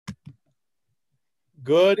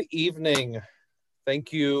Good evening.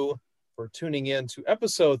 Thank you for tuning in to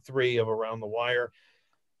episode 3 of Around the Wire.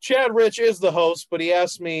 Chad Rich is the host, but he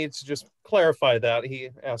asked me to just clarify that. He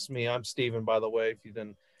asked me, I'm Steven, by the way, if you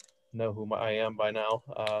didn't know who I am by now.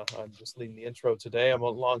 I'm just leading the intro today. I'm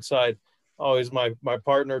alongside always my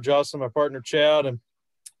partner, Justin, my partner, Chad, and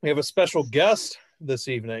we have a special guest this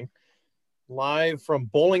evening, live from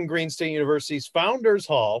Bowling Green State University's Founders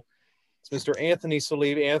Hall. It's Mr. Anthony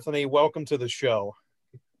Salib. Anthony, welcome to the show.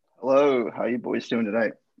 Hello, how you boys doing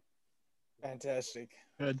tonight? Fantastic.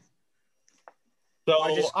 Good. So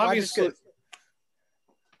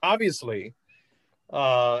Obviously,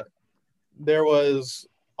 there was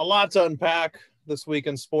a lot to unpack this week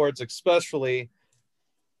in sports, especially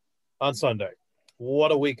on Sunday.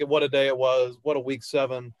 What a week! What a day it was! What a week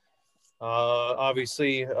 7!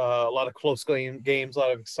 Obviously, a lot of close games, a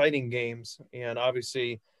lot of exciting games, and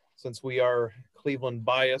obviously, since we are Cleveland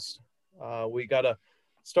biased, we got to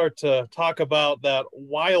start to talk about that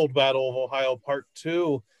wild battle of Ohio Part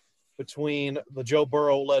 2 between the Joe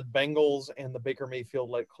Burrow-led Bengals and the Baker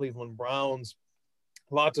Mayfield-led Cleveland Browns.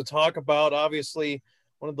 A lot to talk about. Obviously,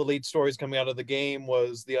 one of the lead stories coming out of the game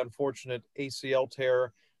was the unfortunate ACL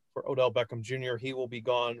tear for Odell Beckham Jr. He will be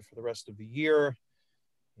gone for the rest of the year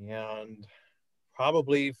and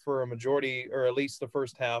probably for a majority, or at least the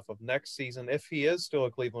first half of next season, if he is still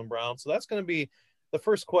a Cleveland Brown. So that's going to be the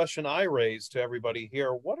first question I raise to everybody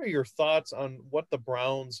here. What are your thoughts on what the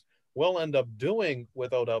Browns will end up doing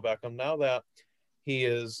with Odell Beckham now that he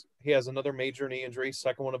has another major knee injury,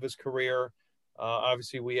 second one of his career?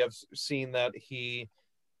 Obviously, we have seen that I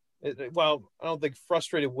don't think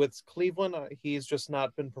frustrated with Cleveland. He's just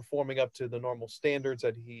not been performing up to the normal standards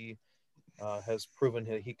that he has proven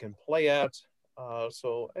he can play at.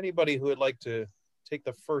 So anybody who would like to take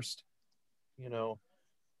the first,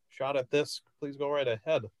 shot at this, please go right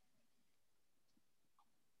ahead.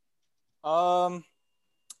 I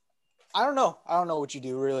don't know. I don't know what you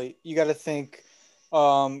do really. You got to think.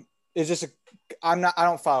 Is this I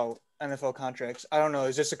don't follow NFL contracts. I don't know.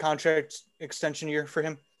 Is this a contract extension year for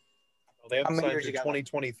him? Well, they haven't signed through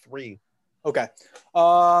 2023. Okay.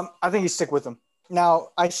 I think you stick with him. Now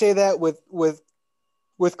I say that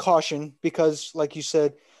with caution because, like you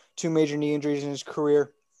said, 2 major knee injuries in his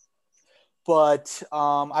career. But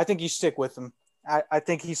I think you stick with him. I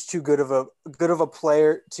think he's too good of a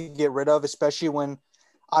player to get rid of, especially when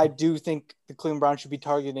I do think the Cleveland Browns should be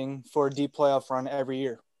targeting for a deep playoff run every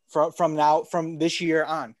year from this year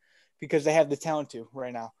on, because they have the talent to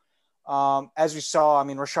right now. As we saw, I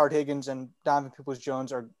mean, Rashard Higgins and Donovan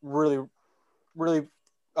Peoples-Jones are really, really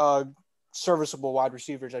serviceable wide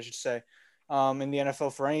receivers, I should say, in the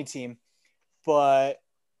NFL for any team. But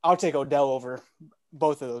I'll take Odell over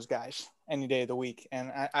both of those guys any day of the week. And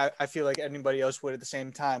I feel like anybody else would at the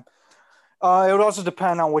same time. It would also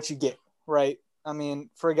depend on what you get, right? I mean,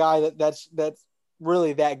 for a guy that's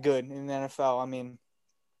really that good in the NFL, I mean,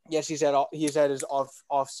 yes, he's had his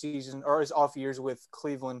off season or his off years with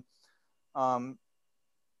Cleveland.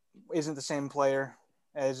 Isn't the same player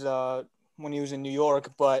as when he was in New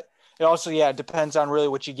York, but it also depends on really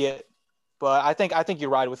what you get. But I think you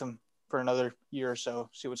ride with him for another year or so,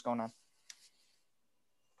 see what's going on.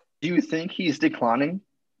 Do you think he's declining?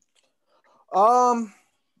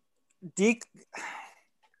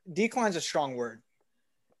 Decline's a strong word.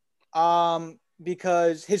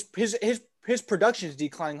 Because his production is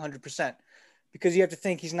declining 100%. Because you have to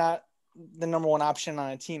think he's not the number one option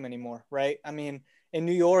on a team anymore, right? I mean, in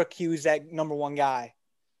New York, he was that number one guy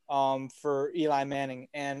for Eli Manning,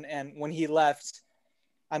 and when he left,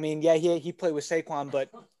 I mean, he played with Saquon,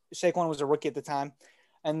 but Saquon was a rookie at the time,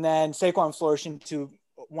 and then Saquon flourished into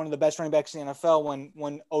one of the best running backs in the NFL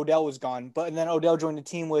when Odell was gone. But then Odell joined the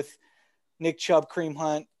team with Nick Chubb, Kareem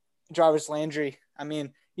Hunt, Jarvis Landry. I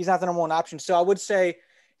mean, he's not the number one option. So I would say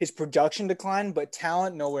his production declined, but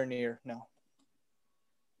talent nowhere near. No.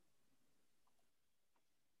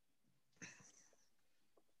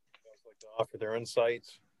 Like to offer their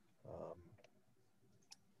insights.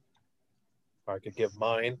 I could give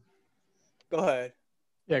mine. Go ahead.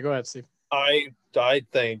 Yeah, go ahead, Steve. I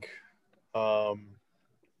think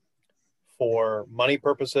for money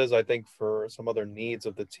purposes, I think for some other needs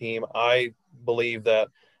of the team, I believe that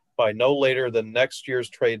by no later than next year's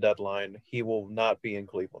trade deadline, he will not be in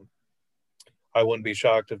Cleveland. I wouldn't be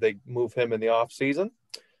shocked if they move him in the offseason,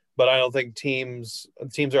 but I don't think teams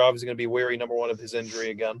are obviously going to be wary, number one, of his injury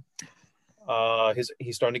again.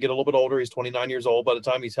 He's starting to get a little bit older. He's 29 years old. By the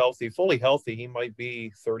time he's fully healthy, he might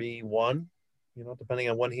be 31, depending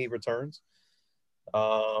on when he returns.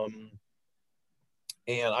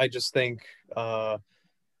 And I just think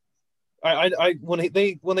I when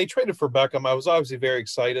they traded for Beckham, I was obviously very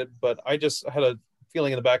excited, but I just had a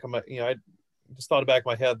feeling in the back of my, I just thought in the back of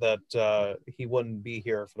my head that he wouldn't be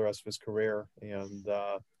here for the rest of his career. And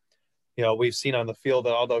we've seen on the field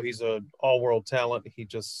that although he's an all-world talent,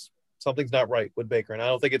 something's not right with Baker. And I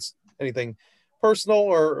don't think it's anything personal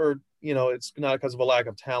or it's not because of a lack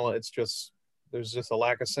of talent. It's just there's just a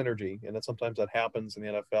lack of synergy, and that sometimes that happens in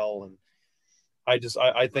the NFL. And I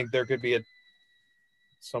think there could be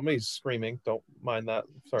somebody's screaming. Don't mind that.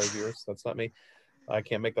 Sorry, viewers. That's not me. I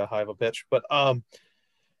can't make that high of a pitch. But I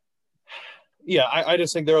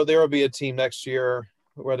just think there will be a team next year,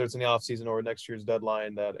 whether it's in the offseason or next year's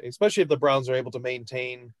deadline, that especially if the Browns are able to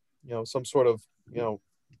maintain, some sort of,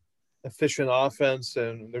 efficient offense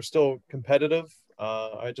and they're still competitive,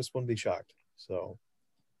 I just wouldn't be shocked. So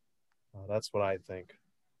that's what I think.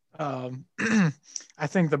 I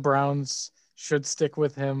think the Browns should stick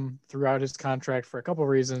with him throughout his contract for a couple of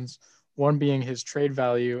reasons. One being his trade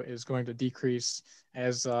value is going to decrease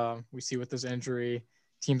as we see with this injury.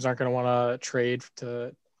 Teams aren't going to want to trade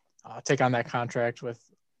to take on that contract with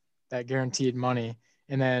that guaranteed money.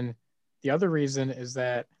 And then the other reason is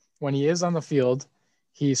that when he is on the field,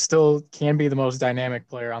 he still can be the most dynamic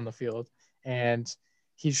player on the field. And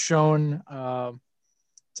he's shown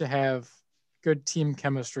to have good team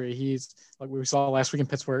chemistry. He's like we saw last week in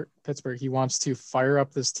Pittsburgh. He wants to fire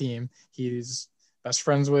up this team. He's best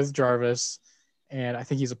friends with Jarvis, and I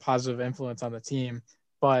think he's a positive influence on the team.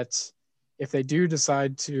 But if they do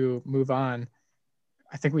decide to move on,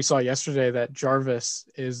 I think we saw yesterday that Jarvis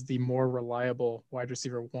is the more reliable wide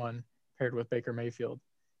receiver one paired with Baker Mayfield,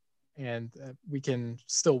 and we can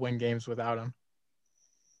still win games without him.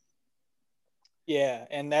 Yeah,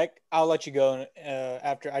 and that I'll let you go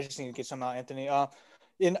after. I just need to get some out, Anthony.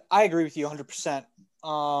 And I agree with you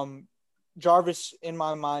 100%. Jarvis, in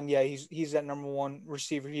my mind, yeah, he's that number one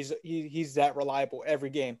receiver. He's that reliable every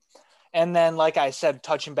game. And then, like I said,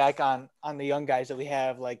 touching back on the young guys that we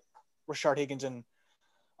have, like Rashard Higgins and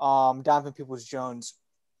Donovan Peoples-Jones,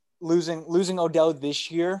 losing Odell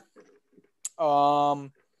this year,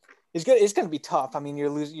 it's good. It's going to be tough. I mean, you're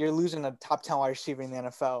losing a top 10 wide receiver in the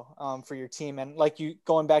NFL for your team. And like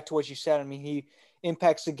going back to what you said, I mean, he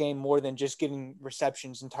impacts the game more than just getting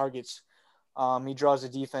receptions and targets. He draws the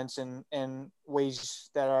defense in ways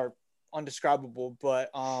that are undescribable. But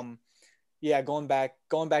yeah, going back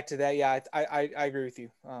to that, yeah, I agree with you.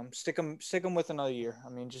 Stick him with another year. I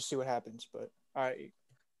mean, just see what happens. But all right,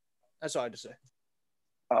 that's all I had to say.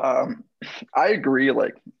 I agree.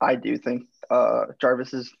 Like, I do think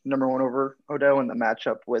Jarvis is number one over Odell in the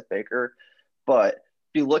matchup with Baker. But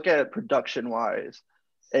if you look at it production-wise,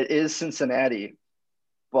 it is Cincinnati.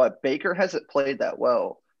 But Baker hasn't played that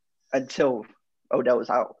well until Odell is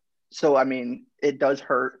out. So, I mean, it does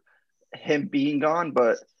hurt him being gone.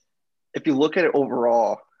 But if you look at it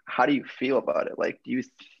overall, how do you feel about it? Like, do you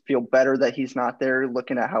feel better that he's not there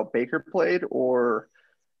looking at how Baker played, or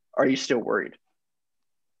are you still worried?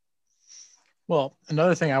 Well,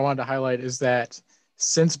 another thing I wanted to highlight is that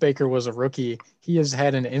since Baker was a rookie, he has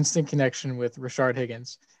had an instant connection with Rashard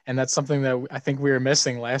Higgins. And that's something that I think we were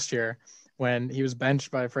missing last year when he was benched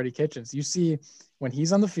by Freddie Kitchens. You see, when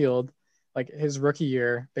he's on the field, like his rookie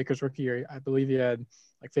year, Baker's rookie year, I believe he had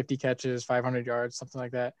like 50 catches, 500 yards, something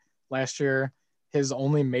like that. Last year, his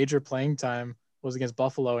only major playing time was against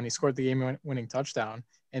Buffalo, and he scored the game-winning touchdown.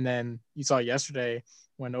 And then you saw yesterday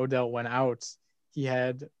when Odell went out, he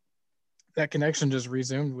had – that connection just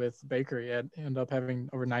resumed with Baker. He ended up having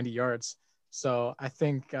over 90 yards. So I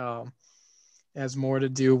think it has more to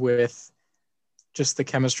do with just the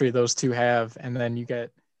chemistry those two have. And then you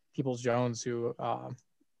get Peoples-Jones who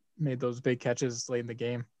made those big catches late in the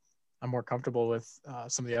game. I'm more comfortable with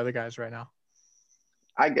some of the other guys right now.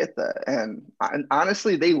 I get that. And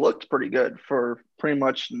honestly, they looked pretty good for pretty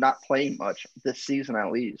much not playing much this season,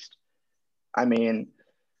 at least. I mean,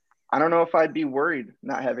 I don't know if I'd be worried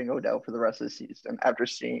not having Odell for the rest of the season after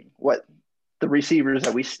seeing what the receivers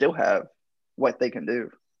that we still have, what they can do.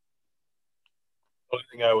 The only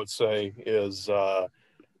thing I would say is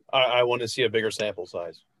I want to see a bigger sample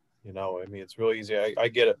size. I mean, it's really easy. I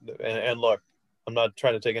get it. And look, I'm not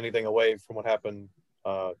trying to take anything away from what happened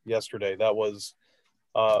yesterday. That was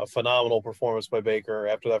a phenomenal performance by Baker.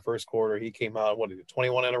 After that first quarter, he came out,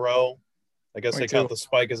 21 in a row? I guess 22. They count the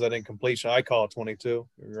spike as that incompletion. I call it 22.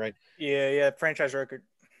 You're right. Yeah. Franchise record.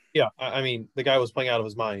 Yeah. I mean, the guy was playing out of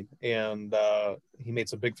his mind, and he made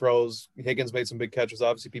some big throws. Higgins made some big catches.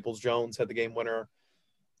 Obviously, Peoples-Jones had the game winner.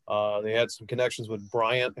 They had some connections with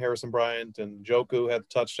Harrison Bryant, and Njoku had the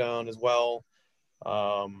touchdown as well.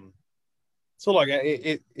 So,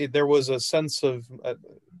 like, there was a sense of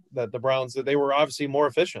that the Browns, they were obviously more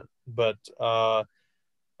efficient. But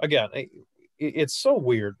again, it's so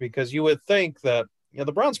weird because you would think that,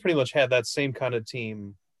 the Browns pretty much had that same kind of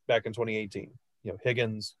team back in 2018.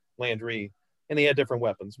 Higgins, Landry, and they had different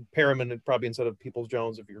weapons. Perriman probably instead of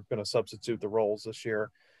Peoples-Jones if you're going to substitute the roles this year.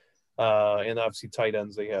 And obviously tight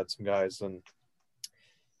ends, they had some guys.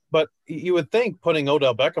 But you would think putting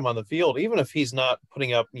Odell Beckham on the field, even if he's not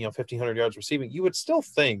putting up, 1,500 yards receiving, you would still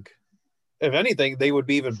think, if anything, they would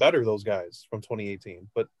be even better, those guys from 2018.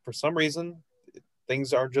 But for some reason,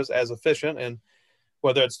 things aren't just as efficient. And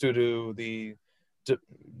whether it's due to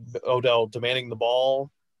Odell demanding the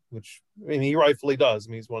ball, which he rightfully does.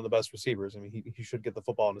 He's one of the best receivers. He should get the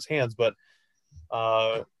football in his hands, but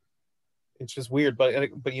it's just weird.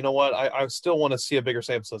 But you know what? I still want to see a bigger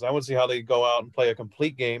sample size. I want to see how they go out and play a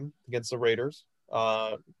complete game against the Raiders.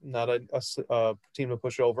 Not a team to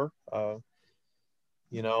push over. And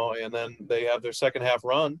then they have their second half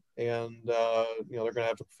run, and they're going to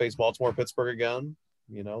have to face Baltimore, Pittsburgh again.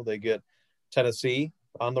 They get Tennessee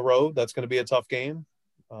on the road. That's going to be a tough game.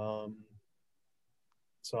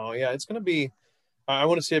 So yeah, it's going to be. I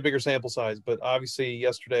want to see a bigger sample size, but obviously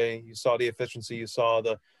yesterday you saw the efficiency. You saw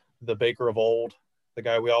the Baker of old, the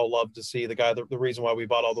guy we all love to see, the guy, the reason why we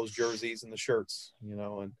bought all those jerseys and the shirts,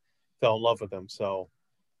 and fell in love with him. So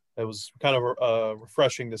it was kind of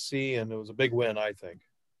refreshing to see, and it was a big win. I think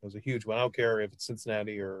it was a huge win. I don't care if it's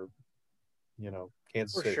Cincinnati or,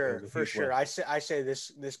 Kansas City. For sure. I say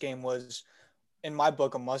this game was, in my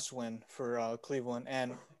book, a must win for Cleveland,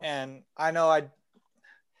 and I know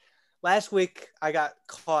last week I got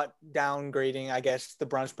caught downgrading, I guess, the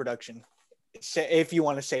Browns production, if you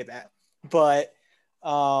want to say that. But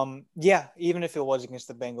yeah, even if it was against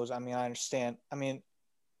the Bengals, I understand.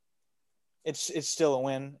 It's still a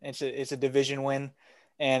win. It's a division win,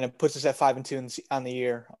 and it puts us at 5-2 on the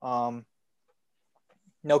year.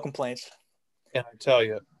 No complaints. And I tell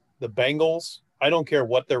you, the Bengals, I don't care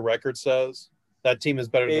what their record says, that team is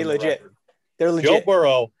better than legit. The record. They're legit. Joe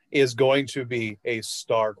Burrow is going to be a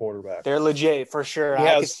star quarterback. They're legit for sure. He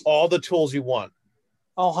has all the tools you want.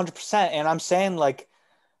 Oh, 100%. And I'm saying like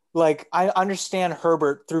I understand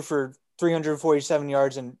Herbert threw for 347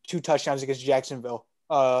 yards and 2 touchdowns against Jacksonville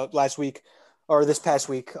last week or this past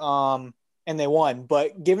week. And they won.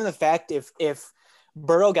 But given the fact if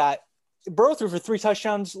Burrow threw for 3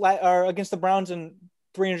 touchdowns against the Browns and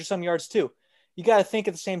 300 some yards too, you got to think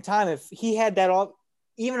at the same time, if he had that all,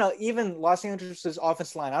 even Los Angeles'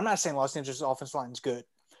 offensive line, I'm not saying Los Angeles' offensive line is good,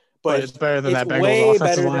 but it's better than that Bengals way offensive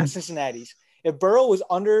better line. than Cincinnati's. If Burrow was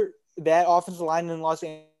under that offensive line in Los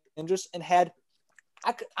Angeles and had,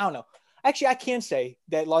 I don't know. Actually, I can say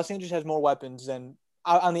that Los Angeles has more weapons than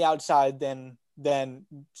on the outside than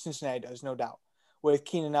Cincinnati does, no doubt. With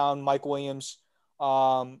Keenan Allen, Mike Williams,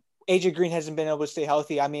 AJ Green hasn't been able to stay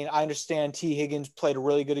healthy. I understand T. Higgins played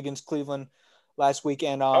really good against Cleveland last week,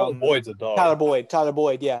 and Tyler Boyd's a dog. Tyler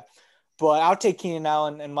Boyd, yeah. But I'll take Keenan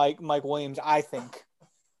Allen and Mike Williams. I think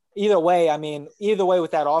either way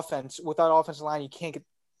with that offense, with that offensive line, you can't get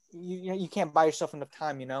you can't buy yourself enough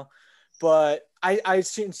time, But I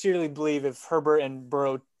sincerely believe if Herbert and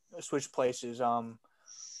Burrow switch places,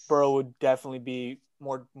 Burrow would definitely be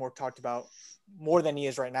more talked about more than he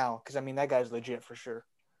is right now. Because that guy's legit for sure.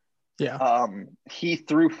 Yeah. He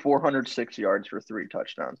threw 406 yards for 3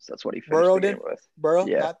 touchdowns. That's what he finished Burrow the game did? with. Burrow?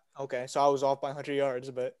 Yeah. Okay, so I was off by 100 yards,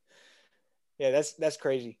 but yeah, that's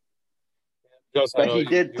crazy. But he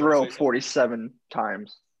did throw 47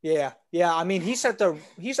 times. Yeah. I think he set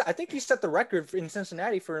the record in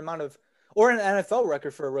Cincinnati for amount of, or an NFL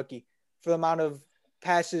record for a rookie for the amount of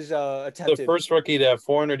passes attempted. The first rookie to have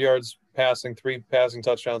 400 yards passing, 3 passing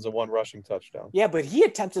touchdowns, and 1 rushing touchdown. Yeah, but he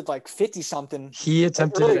attempted like 50 something. He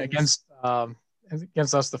attempted it against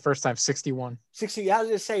us the first time, 61. 60. I was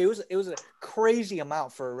just say it was a crazy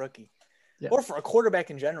amount for a rookie, or for a quarterback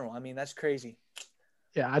in general. That's crazy.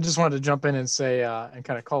 Yeah, I just wanted to jump in and say and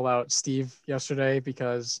kind of call out Steve yesterday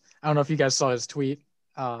because I don't know if you guys saw his tweet.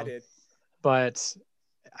 I did. But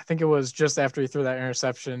I think it was just after he threw that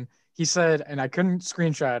interception. He said, and I couldn't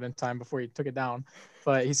screenshot it in time before he took it down,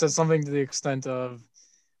 but he said something to the extent of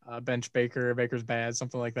bench Baker, Baker's bad,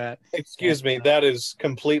 something like that. Excuse me, that is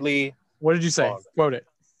completely What did you say? wrong. Quote it.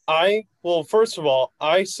 First of all,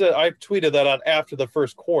 I tweeted that out after the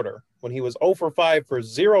first quarter when he was 0 for 5 for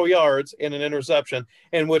 0 yards and an interception,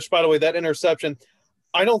 in which, by the way, that interception,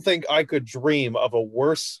 I don't think I could dream of a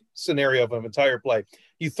worse scenario of an entire play.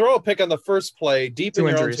 You throw a pick on the first play deep in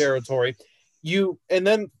your own territory, and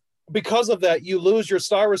then because of that, you lose your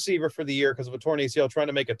star receiver for the year because of a torn ACL trying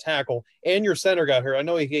to make a tackle, and your center got hurt. I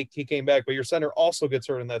know he came back, but your center also gets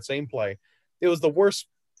hurt in that same play. It was the worst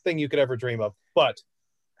thing you could ever dream of. But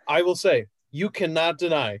I will say, you cannot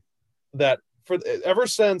deny that ever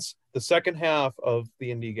since the second half of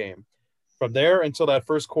the Indy game, from there until that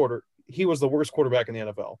first quarter, he was the worst quarterback in the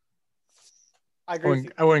NFL. I agree with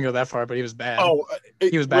you. I wouldn't go that far, but he was bad. Oh,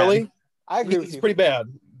 he was bad. Really? I agree with He's you. pretty bad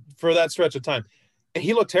for that stretch of time. And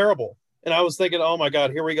he looked terrible. And I was thinking, oh my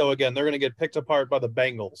God, here we go again. They're going to get picked apart by the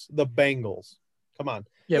Bengals. The Bengals. Come on.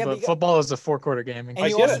 Yeah, but football is a 4-quarter game. I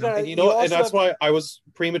get it. And that's why I was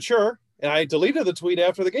premature. And I deleted the tweet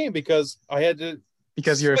after the game because I had to.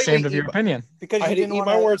 Because you're ashamed of your opinion. Because I had to eat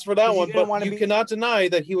my words for that one. But you cannot deny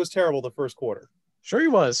that he was terrible the first quarter. Sure he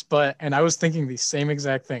was. And I was thinking the same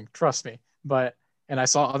exact thing. Trust me. And I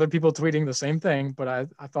saw other people tweeting the same thing. But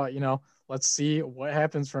I thought, let's see what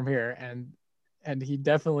happens from here. And he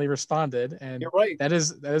definitely responded. And you're right. That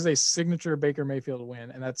is a signature Baker Mayfield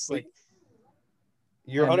win. And that's like.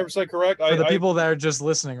 You're 100% correct. For the people that are just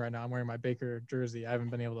listening right now, I'm wearing my Baker jersey. I haven't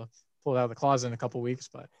been able to pull it out of the closet in a couple of weeks,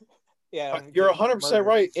 but yeah, you're 100%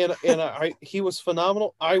 right. And he was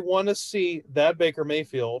phenomenal. I want to see that Baker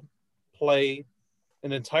Mayfield play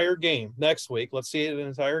an entire game next week. Let's see it an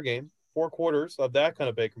entire game, 4 quarters of that kind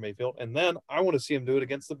of Baker Mayfield, and then I want to see him do it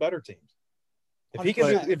against the better teams. If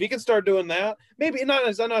he can start doing that, maybe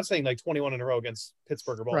not. I'm not saying like 21 in a row against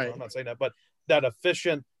Pittsburgh or Baltimore. Right. I'm not saying that, but that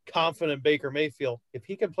efficient, confident Baker Mayfield, if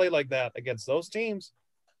he can play like that against those teams,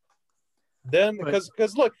 then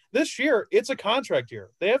because look, this year it's a contract year.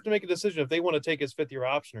 They have to make a decision if they want to take his 5th-year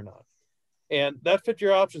option or not. And that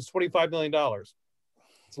 5th-year option is $25 million.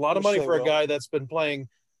 It's a lot of money for a guy that's been playing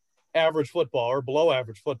average football or below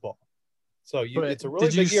average football. So it's a really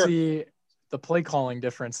big year. Did you see the play calling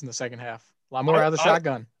difference in the second half? A lot more out of the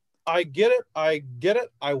shotgun. I get it.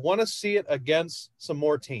 I want to see it against some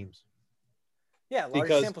more teams. Yeah, large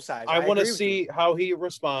sample size. I want to see how he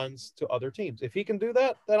responds to other teams. If he can do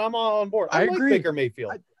that, then I'm all on board. I like agree. Baker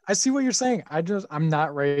Mayfield. I see what you're saying. I'm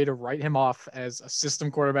not ready to write him off as a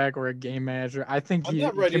system quarterback or a game manager. I think he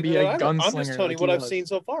can be a gunslinger. I'm just telling you what I've seen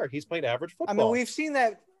so far. He's played average football. I mean, we've seen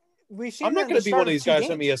that. I'm not going to be one of these guys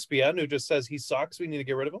from ESPN who just says he sucks. We need to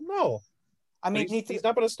get rid of him. No. I mean, he's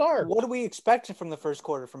not been a star. What do we expect from the first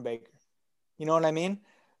quarter from Baker? You know what I mean?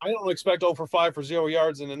 I don't expect 0 for 5 for 0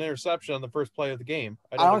 yards and an interception on the first play of the game.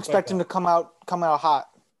 I don't expect him to come out hot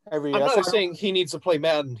every year. I'm not saying he needs to play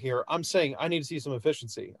Madden here. I'm saying I need to see some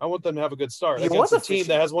efficiency. I want them to have a good start against a team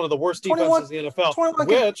that has one of the worst defenses in the NFL.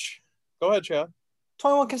 Go ahead, Chad.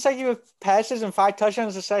 21 consecutive passes and 5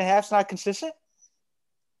 touchdowns in the second half is not consistent?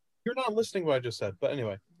 You're not listening to what I just said, but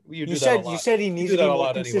anyway. You said he needs to be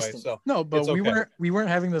more consistent. Anyway, so no, but we weren't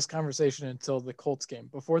having this conversation until the Colts game.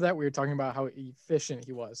 Before that, we were talking about how efficient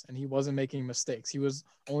he was, and he wasn't making mistakes. He was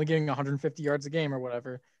only getting 150 yards a game or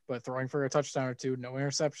whatever, but throwing for a touchdown or 2, no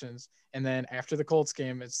interceptions. And then after the Colts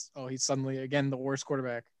game, he's suddenly again the worst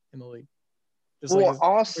quarterback in the league. Just we were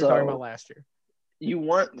talking about last year. You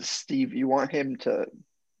want him to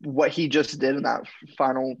what he just did in that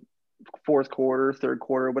final 4th quarter, 3rd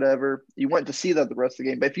quarter, whatever. You want to see that the rest of the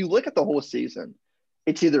game. But if you look at the whole season,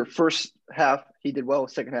 it's either first half he did well,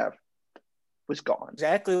 second half was gone.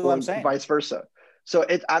 Exactly what I'm saying. Vice versa. So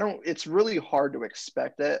it's really hard to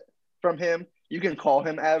expect it from him. You can call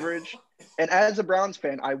him average. And as a Browns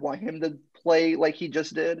fan, I want him to play like he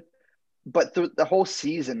just did. But the whole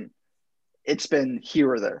season, it's been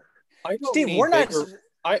here or there.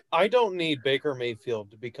 I don't need Baker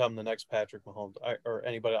Mayfield to become the next Patrick Mahomes or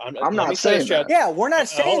anybody. I'm not saying that. Yeah, we're not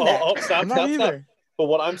saying that. Stop. But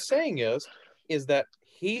what I'm saying is that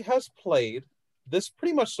he has played this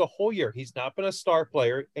pretty much the whole year. He's not been a star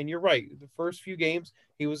player. And you're right. The first few games,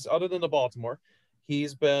 he was, other than the Baltimore,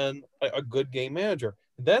 he's been a good game manager.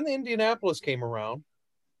 Then the Indianapolis came around.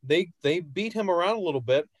 They beat him around a little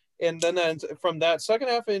bit. And then from that second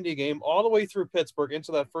half of Indy game all the way through Pittsburgh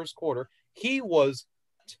into that first quarter, he was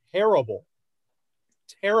terrible,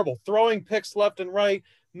 throwing picks left and right,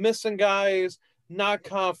 missing guys, not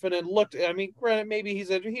confident. Granted, maybe he's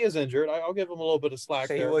injured. He is injured. I'll give him a little bit of slack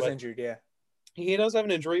there. He was injured, yeah. He does have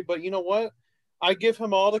an injury, but you know what? I give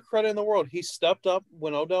him all the credit in the world. He stepped up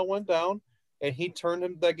when Odell went down, and he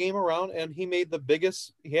turned that game around, and he made the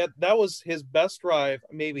biggest. That was his best drive.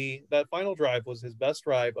 Maybe that final drive was his best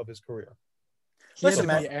drive of his career. He had to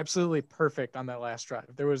be absolutely perfect on that last drive.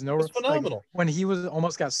 There was no phenomenal. When he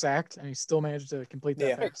almost got sacked and he still managed to complete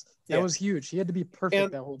that pass. That was huge. He had to be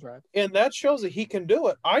perfect that whole drive. And that shows that he can do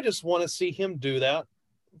it. I just want to see him do that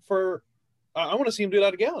I want to see him do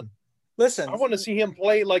that again. Listen, I want to see him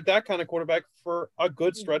play like that kind of quarterback for a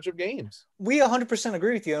good stretch of games. We 100%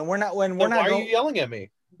 agree with you, and we're not. Why are you yelling at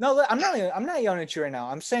me? No, I'm not yelling at you right now.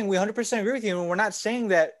 I'm saying we 100% agree with you, and we're not saying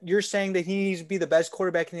that you're saying that he needs to be the best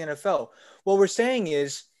quarterback in the NFL. What we're saying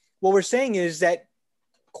is that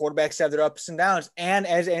quarterbacks have their ups and downs. And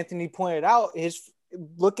as Anthony pointed out,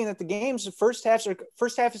 looking at the games, the first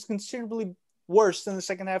half is considerably worse than the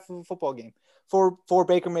second half of a football game for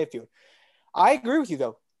Baker Mayfield. I agree with you,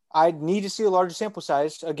 though. I need to see a larger sample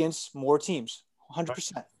size against more teams,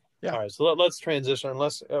 100%. Yeah. All right, so let's transition.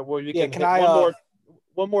 Unless you Yeah, can can hit I,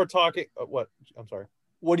 one more talking. What? I'm sorry.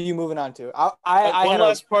 What are you moving on to? One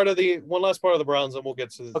last part of the Browns, and we'll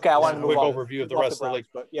get to I want to a quick move overview of the rest of the league.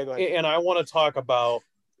 But yeah, go ahead. And I want to talk about,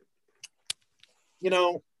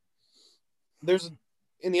 there's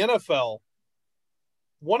in the NFL,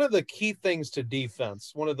 one of the key things to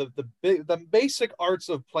defense, one of the basic arts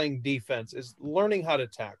of playing defense is learning how to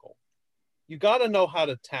tackle. You got to know how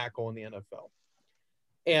to tackle in the NFL.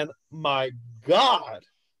 And my God,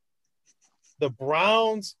 the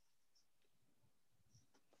Browns.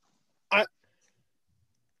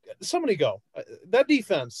 Somebody go. That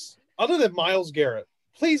defense, other than Myles Garrett,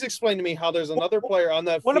 please explain to me how there's another player on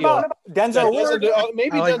that What field. about Denzel Ward?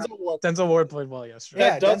 Denzel Ward. Denzel Ward played well yesterday.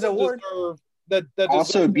 Yeah, Denzel Ward. That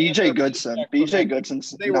Also, deserves BJ Goodson. respect BJ for that.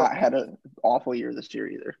 Goodson's They were- not had an awful year this year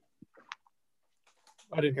either.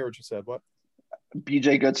 I didn't hear what you said. What?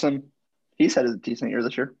 BJ Goodson, he's had a decent year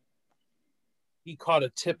this year. He caught a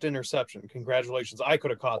tipped interception. Congratulations. I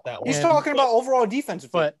could have caught that one. He's talking about overall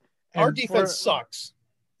defensive. But Our defense sucks.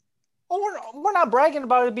 We're not bragging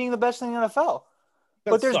about it being the best in the NFL.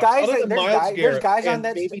 But there's Sucks. guys Other that- than there's Myles guys- there's Garrett guys on and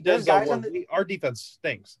that- maybe there's Denzel guys on Ward, our defense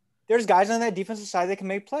stinks. There's guys on that defensive side that can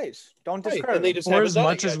make plays. Don't Right, discredit and they them. just For haven't as done it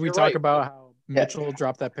much yet. as we You're talk right. about how Yeah. Mitchell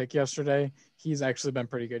dropped that pick yesterday, he's actually been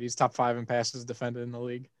pretty good. He's top 5 in passes defended in the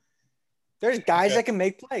league. There's guys Okay. that can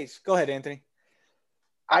make plays. Go ahead, Anthony.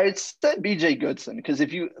 I said BJ Goodson because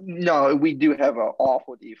we do have an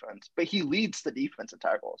awful defense, but he leads the defense in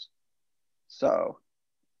tackles. So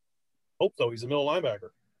Hope so. He's a middle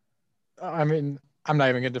linebacker. I mean, I'm not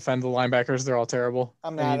even going to defend the linebackers. They're all terrible.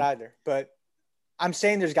 I'm I not mean, either, but I'm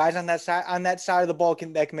saying there's guys on that side of the ball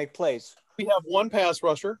that can make plays. We have one pass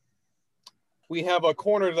rusher. We have a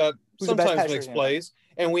corner that Who's the best sometimes pass makes rusher? plays,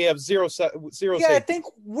 and we have zero Yeah, I safety. think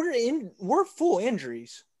we're full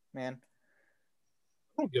injuries, man.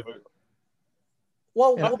 I don't give a.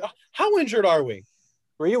 Well, Yeah. How injured are we?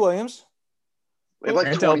 Rhea Williams. we have like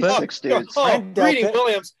Grant Delpit. 26 dudes. Grant Greedy Delpit.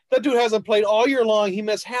 Williams. That dude hasn't played all year long. He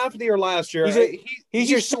missed half of the year last year.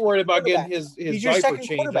 He's your still worried about getting quarterback. his He's your diaper second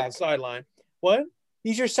changed on the quarterback. sideline. What?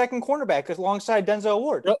 He's your second cornerback alongside Denzel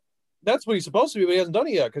Ward. Yep. That's what he's supposed to be, but he hasn't done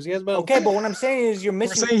it yet because he hasn't been. Okay, but what I'm saying is you're we're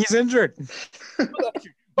missing. saying he's injured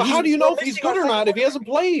But how do you know if you're he's missing good or our not if he hasn't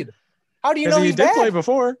played? How do you because know he he's did bad? play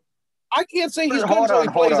before. I can't say he's good Hold until he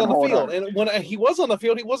on, plays hold on the on, field. hold And when he was on the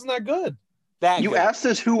field, he wasn't that good. That You good. asked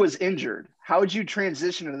us who was injured. How would you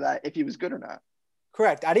transition to that if he was good or not?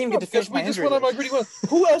 Correct. I didn't even get to finish we my just injury. went on my list. Greedy Williams.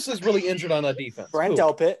 Who else is really injured on that defense? Brent Who?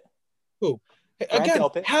 Delpit Who? Brent Again,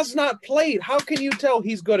 Delpit. has not played. How can you tell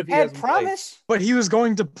he's good if he had hasn't promise. But he was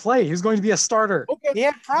going to play. He was going to be a starter. played? Okay, He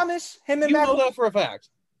had promise. Him and you Matt. know that for a fact.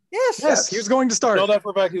 Yes. Yes, he was going to You start. know that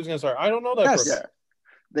for a fact he was going to start. I don't know that Yes. for a Yeah. fact.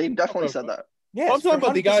 They definitely said that. Yes. I'm talking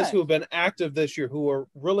about the guys 100%. who have been active this year, who are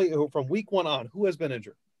from week 1 on, who has been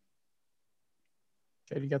injured.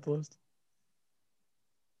 Okay, you got the list?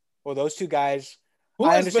 Well, those two guys. Who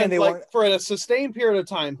I has understand been they like weren't- for a sustained period of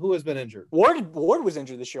time? Who has been injured? Ward was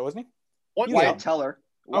injured this year, wasn't he? One You week. know. Wyatt Teller.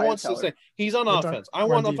 I Wyatt want to Teller. say he's on We're talking- offense. I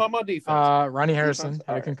we're want to on talk about defense. Ronnie Harrison Defense,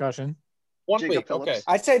 had a alright. concussion. 1 Jacob week. Phillips. Okay.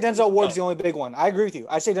 I'd say Denzel Ward's Oh. the only big one. I agree with you.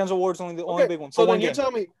 I'd say Denzel Ward's the only big one. So for then one you're game.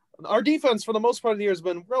 telling me our defense for the most part of the year has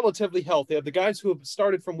been relatively healthy. Of the guys who have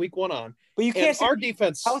started from week 1 on, But you can't and say our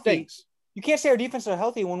defense healthy. stinks. you can't say our defense are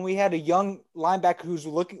healthy when we had a young linebacker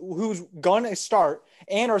who's gonna start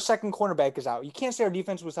and our second cornerback is out. You can't say our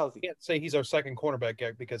defense was healthy. You can't say he's our second cornerback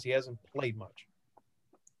yet because he hasn't played much.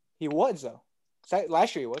 He was though.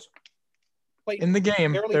 Last year he was. Played In the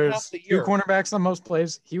game, barely there's half the 2 year. cornerbacks on most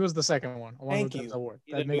plays. He was the second one, along Thank with you. Denzel Ward.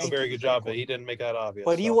 He That didn't do makes a him very the good second job, but he didn't make that obvious.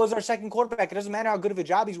 But he so. was our second quarterback. It doesn't matter how good of a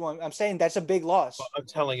job he's won. I'm saying that's a big loss. But I'm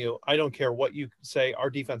telling you, I don't care what you say.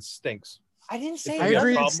 Our defense stinks. I didn't say It's I been a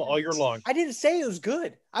agree. problem all year long. I didn't say it was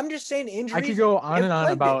good. I'm just saying injuries. I could go on have and on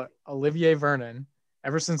plagued about it. Olivier Vernon.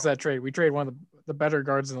 Ever since that trade, we traded one of the better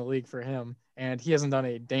guards in the league for him, and he hasn't done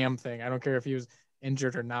a damn thing. I don't care if he was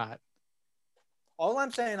injured or not. All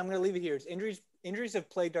I'm saying, I'm going to leave it here, is injuries have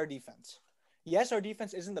plagued our defense. Yes, our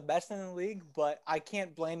defense isn't the best in the league, but I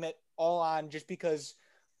can't blame it all on just because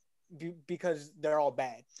they're all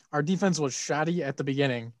bad. Our defense was shoddy at the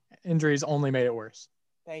beginning. Injuries only made it worse.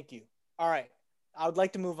 Thank you. All right. I would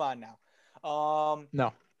like to move on now.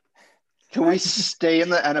 No. Can we stay in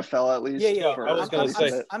the NFL at least? Yeah. I was gonna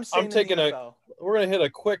say, I'm staying taking in a- the NFL. We're going to hit a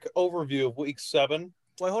quick overview of week 7.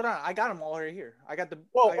 Wait, hold on. I got them all right here. I got the.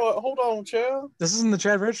 Well, I got- hold on, Chad. This isn't the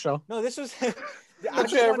Chad Rich show. no, this was.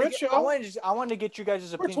 Chad Rich show. I wanted to get you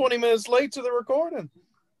guys' We're opinion. 20 minutes late to the recording.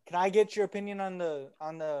 Can I get your opinion on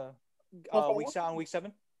the week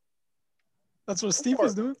 7? That's what Steve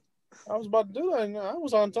was doing. I was about to do that, and I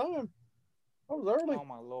was on time. I was early. Oh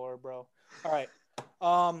my lord, bro! All right.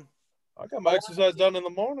 I got my exercise done in the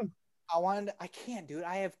morning. I can't, dude.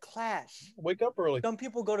 I have class. Wake up early. Some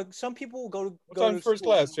people go to. What time's first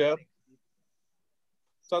school. class, Chad?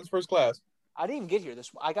 Son's first class. I didn't even get here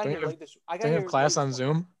this. I got Don't here you late this. I got Don't you here have class late on this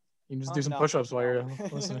Zoom? You can just do some No. push-ups while you're No.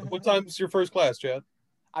 listening. What time's your first class, Chad?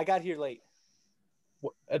 I got here late.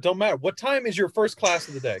 It don't matter. What time is your first class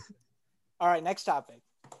of the day? All right, next topic.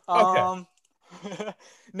 Okay.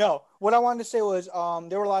 No, what I wanted to say was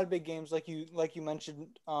there were a lot of big games like you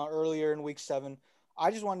mentioned earlier in week 7. I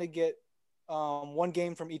just wanted to get one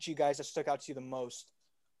game from each of you guys that stuck out to you the most.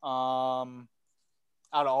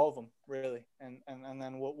 Out of all of them, really, and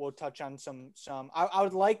then we'll touch on some. I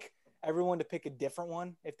would like everyone to pick a different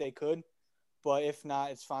one if they could, but if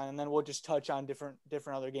not, it's fine. And then we'll just touch on different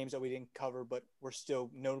other games that we didn't cover, but were still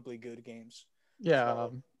notably good games. Yeah,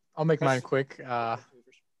 So, I'll make mine quick.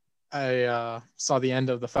 I saw the end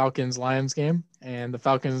of the Falcons-Lions game, and the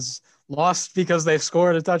Falcons lost because they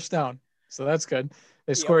scored a touchdown. So that's good.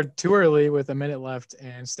 They scored too early with a minute left,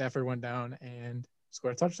 and Stafford went down and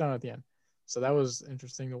scored a touchdown at the end. So that was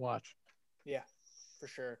interesting to watch. Yeah, for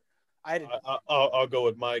sure. I'll go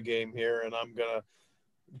with my game here, and I'm gonna,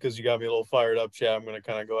 because you got me a little fired up, Chad. I'm gonna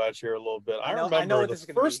kind of go at you here a little bit. I remember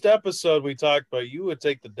the first episode we talked about. You would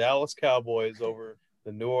take the Dallas Cowboys over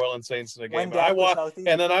the New Orleans Saints in a game.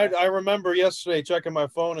 And then I remember yesterday checking my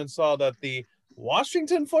phone and saw that the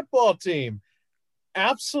Washington football team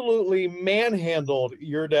absolutely manhandled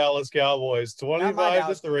your Dallas Cowboys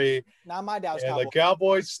 25-3. Not my Dallas and Cowboys. The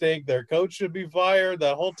Cowboys stink. Their coach should be fired.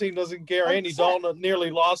 That whole team doesn't care. Andy Dalton nearly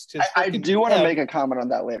lost his. I do want to make a comment on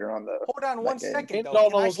that later on. Hold on one second. Andy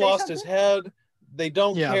Dalton almost lost his head. They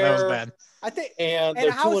don't care. Yeah, that was bad. I think. And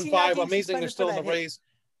they're 2-5. Amazing. They're still in the race.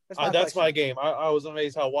 That's my game. I was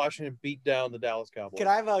amazed how Washington beat down the Dallas Cowboys. Can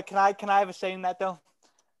I have a say in that though?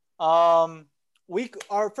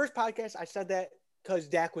 Our first podcast, I said that because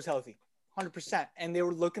Dak was healthy, 100%, and they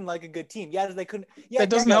were looking like a good team. Yeah, they couldn't. Yeah,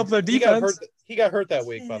 that doesn't help their defense. He got hurt that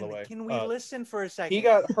week, by the way. Can we listen for a second? He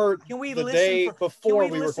got hurt the day before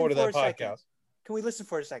we recorded that podcast. Can we listen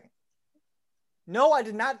for a second? No, I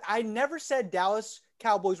did not. I never said Dallas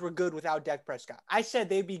Cowboys were good without Dak Prescott. I said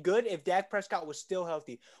they'd be good if Dak Prescott was still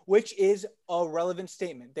healthy, which is a relevant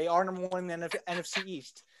statement. They are number 1 in the NFC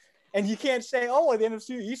East. And you can't say, oh, the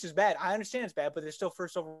NFC East is bad. I understand it's bad, but they're still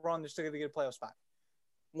first overall and they're still going to get a playoff spot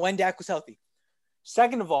when Dak was healthy.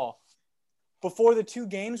 Second of all, before the 2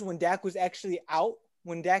 games when Dak was actually out,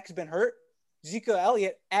 when Dak's been hurt, Ezekiel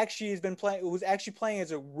Elliott was actually playing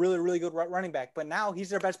as a really, really good running back. But now he's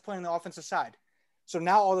their best player on the offensive side. So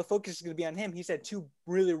now all the focus is going to be on him. He's had 2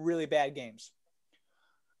 really, really bad games.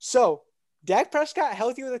 So Dak Prescott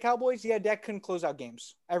healthy with the Cowboys? Yeah, Dak couldn't close out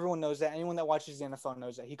games. Everyone knows that. Anyone that watches the NFL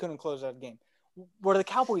knows that. He couldn't close out a game. Were the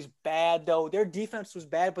Cowboys bad, though? Their defense was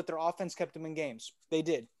bad, but their offense kept them in games. They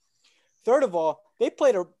did. Third of all, they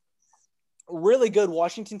played a really good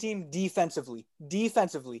Washington team defensively.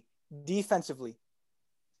 Defensively.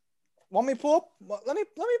 Want me to pull up? Let me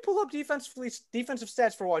pull up defensive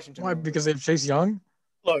stats for Washington. Why? Because they have Chase Young?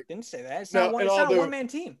 Look, didn't say that. It's not a one-man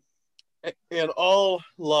team. And all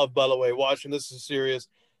love, by the way, watching this is serious.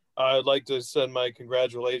 I'd like to send my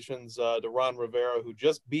congratulations to Ron Rivera, who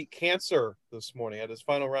just beat cancer this morning at his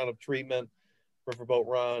final round of treatment. Riverboat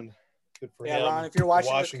Ron, good for him. Yeah, Ron, if you're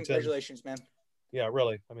watching this, congratulations, man. Yeah,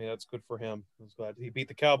 really. I mean, that's good for him. I was glad he beat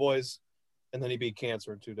the Cowboys, and then he beat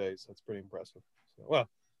cancer in 2 days. That's pretty impressive. So, well,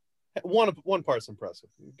 one part's impressive.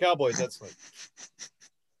 Cowboys, that's like,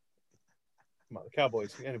 come on, the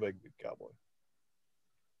Cowboys. Anybody can beat the Cowboys.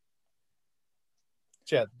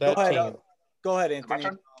 Chad, that team. Go ahead,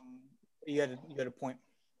 Anthony. You had a point.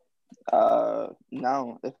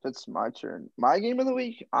 No, if it's my turn. My game of the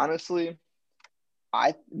week, honestly,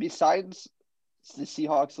 besides the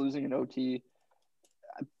Seahawks losing in OT,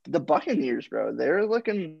 the Buccaneers, bro, they're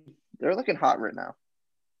looking hot right now.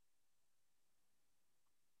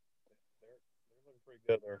 They're looking pretty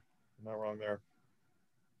good there. I'm not wrong there.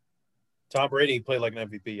 Tom Brady played like an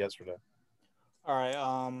MVP yesterday. All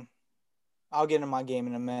right. I'll get into my game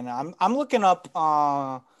in a minute. I'm looking up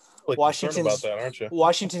Washington's about that, aren't you?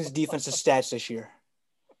 Washington's defensive stats this year.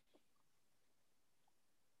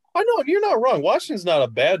 I know you're not wrong. Washington's not a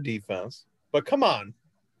bad defense, but come on,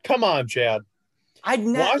 Chad.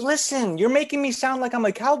 Listen. You're making me sound like I'm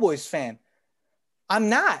a Cowboys fan. I'm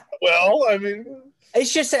not. Well, I mean,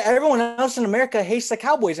 It's just that everyone else in America hates the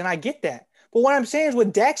Cowboys, and I get that. But what I'm saying is,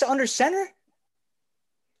 with Dak's under center,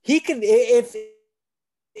 he could if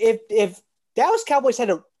Dallas Cowboys had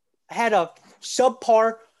a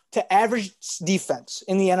subpar to average defense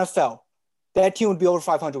in the NFL, that team would be over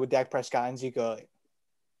 500 with Dak Prescott and Zeke Elliott.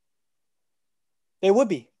 They would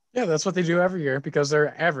be. Yeah, that's what they do every year because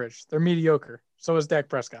they're average. They're mediocre. So is Dak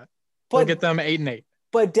Prescott. They'll get them 8-8.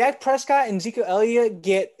 But Dak Prescott and Zeke Elliott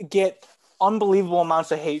get unbelievable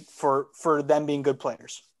amounts of hate for them being good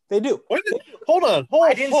players. They do. Hold on.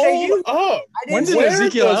 I didn't say you. When did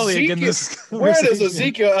Ezekiel Elliott get this? Where does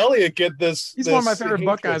Ezekiel Elliott get this? He's one of my favorite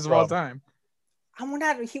Buckeyes of all time. We're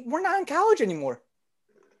not in college anymore.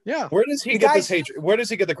 Yeah. Where does he get this hatred? Where does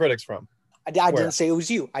he get the critics from? I didn't say it was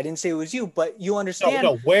you. But you understand.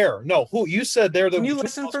 No, where? No, who? You said they're the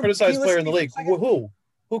most criticized player in the league.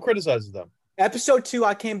 Who criticizes them? Episode 2,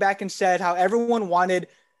 I came back and said how everyone wanted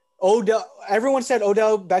Odell. Everyone said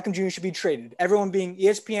Odell Beckham Jr. should be traded. Everyone being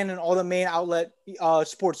ESPN and all the main outlet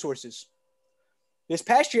sports sources. This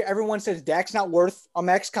past year, everyone says Dak's not worth a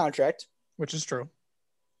max contract. Which is true.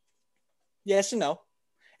 Yes and no.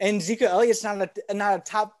 And Zeke Elliott's not a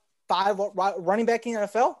top 5 running back in the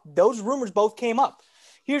NFL. Those rumors both came up.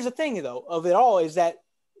 Here's the thing, though, of it all is that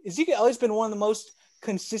Ezekiel Elliott's been one of the most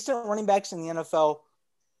consistent running backs in the NFL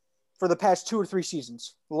for the past 2 or 3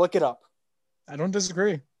 seasons. Look it up. I don't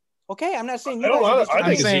disagree. Okay, I'm not saying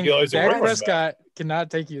I'm saying Dak Prescott cannot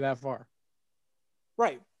take you that far.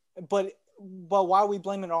 Right, but why are we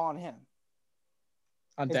blaming it all on him?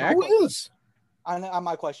 On Dak? Who is? On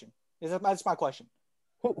my question. That's my question.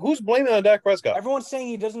 Who's blaming on Dak Prescott? Everyone's saying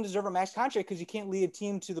he doesn't deserve a max contract because he can't lead a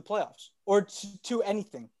team to the playoffs or to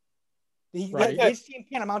anything. His team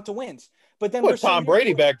can't amount to wins. But then Tom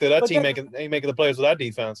Brady back there. That team ain't making the plays with that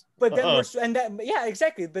defense. But then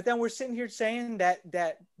exactly. But then we're sitting here saying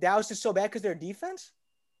that Dallas is so bad because their defense.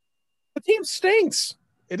 The team stinks.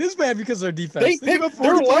 It is bad because their defense. Their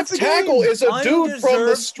left tackle is a dude from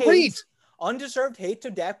the street. Undeserved hate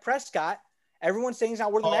to Dak Prescott. Everyone's saying he's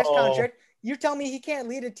not worth a max contract. You're telling me he can't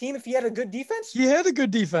lead a team if he had a good defense? He had a good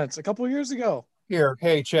defense a couple of years ago.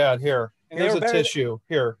 Hey, Chad, here's a tissue.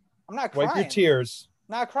 Here. I'm not crying. Wipe your tears.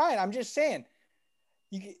 I'm not crying. I'm just saying.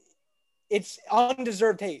 It's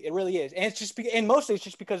undeserved hate. It really is. And it's just and mostly it's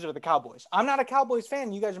just because of the Cowboys. I'm not a Cowboys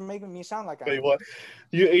fan. You guys are making me sound like I am.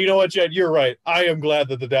 You know what, Chad? You're right. I am glad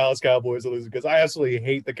that the Dallas Cowboys are losing because I absolutely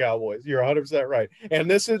hate the Cowboys. You're 100% right. And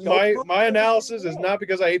this is my analysis is not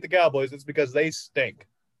because I hate the Cowboys. It's because they stink.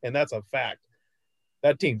 And that's a fact.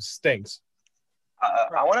 That team stinks.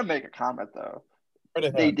 I want to make a comment, though.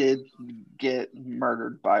 They did get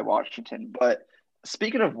murdered by Washington. But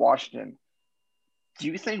speaking of Washington, do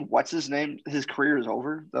you think his career is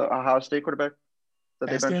over, the Ohio State quarterback?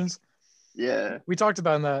 Haskins? Yeah. We talked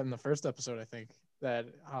about that in the first episode, I think. That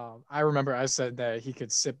I remember I said that he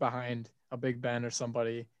could sit behind a Big Ben or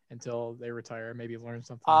somebody until they retire, maybe learn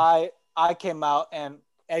something. I came out and –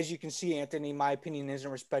 as you can see, Anthony, my opinion isn't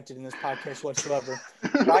respected in this podcast whatsoever.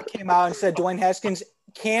 But I came out and said Dwayne Haskins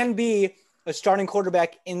can be a starting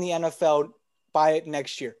quarterback in the NFL by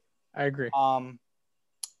next year. I agree.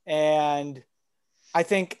 And I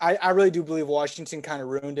think I really do believe Washington kind of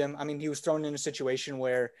ruined him. I mean, he was thrown in a situation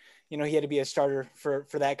where, he had to be a starter for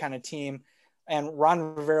that kind of team. And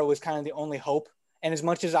Ron Rivera was kind of the only hope. And as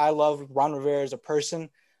much as I love Ron Rivera as a person,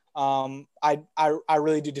 I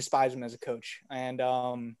really do despise him as a coach. And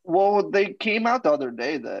well, they came out the other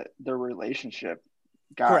day that their relationship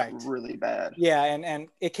got really bad. Yeah, and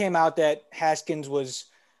it came out that Haskins was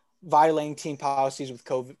violating team policies with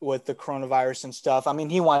COVID, with the coronavirus and stuff. I mean,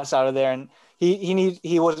 he wants out of there, and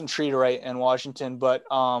he wasn't treated right in Washington. But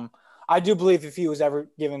I do believe if he was ever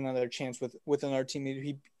given another chance with another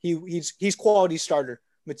team, he's quality starter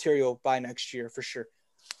material by next year for sure.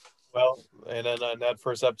 Well, and then on that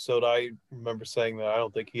first episode, I remember saying that I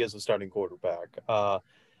don't think he is a starting quarterback.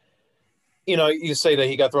 You say that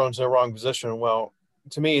he got thrown into the wrong position. Well,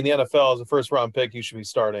 to me, in the NFL, as a first-round pick, you should be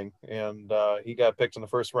starting. And he got picked in the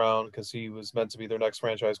first round because he was meant to be their next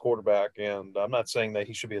franchise quarterback. And I'm not saying that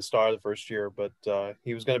he should be a star the first year, but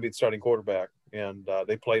he was going to be the starting quarterback. And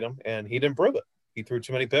they played him, and he didn't prove it. He threw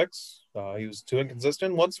too many picks. He was too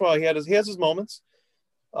inconsistent. Once in a while, he has his moments.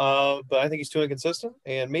 But I think he's too inconsistent,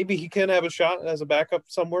 and maybe he can have a shot as a backup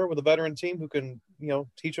somewhere with a veteran team who can,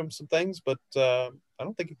 teach him some things. But I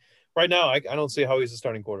don't think right now, I don't see how he's a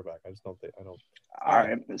starting quarterback. I don't. All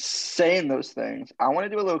right. Saying those things, I want to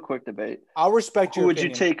do a little quick debate. I'll respect your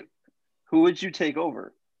opinion. Who would you take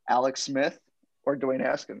over, Alex Smith or Dwayne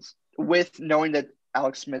Haskins, with knowing that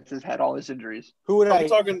Alex Smith has had all his injuries? Who would I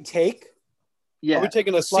take? Yeah, Are we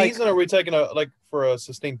taking a season or are we taking for a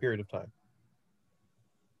sustained period of time?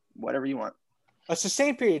 whatever you want. A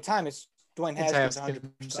sustained period of time is Dwayne It's Haskins,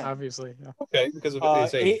 Haskins, 100%. obviously. Yeah. Okay, because of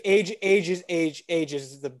his age. Age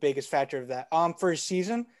is the biggest factor of that. For a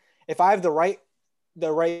season, if I have the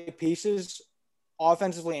right pieces,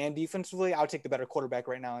 offensively and defensively, I'll take the better quarterback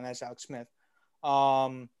right now, and that's Alex Smith.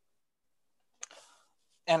 And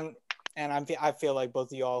I feel like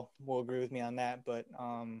both of y'all will agree with me on that. But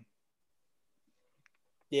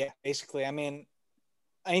yeah, basically, I mean,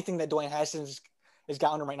 anything that Dwayne Haskins has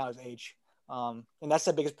gotten right now is age. And that's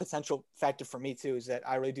the biggest potential factor for me too, is that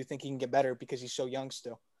I really do think he can get better because he's so young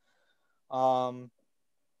still.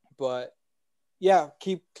 But yeah,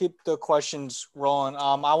 keep the questions rolling.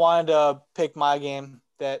 I wanted to pick my game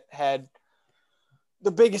that had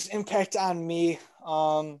the biggest impact on me.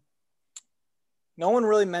 No one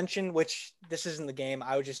really mentioned, which this isn't the game.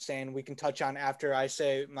 I was just saying we can touch on after I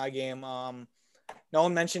say my game. No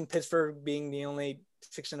one mentioned Pittsburgh being the only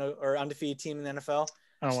 6-0 or undefeated team in the NFL.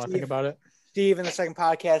 I don't want to think about it. Steve in the second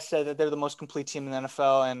podcast said that they're the most complete team in the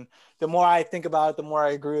NFL, and the more I think about it, the more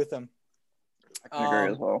I agree with them. I can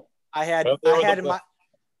agree as well. I had my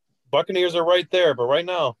Buccaneers are right there, but right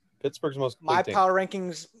now Pittsburgh's most complete my team. power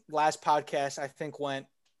rankings last podcast I think went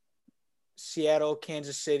Seattle,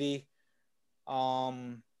 Kansas City. It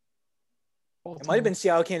might have been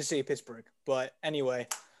Seattle, Kansas City, Pittsburgh, but anyway,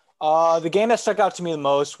 the game that stuck out to me the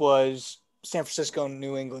most was San Francisco and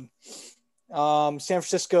New England. San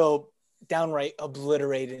Francisco downright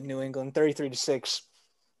obliterated New England 33-6.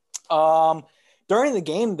 During the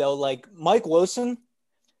game though, like Mike Wilson,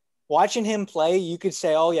 watching him play, you could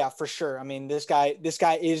say, oh yeah, for sure. I mean, this guy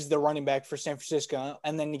is the running back for San Francisco,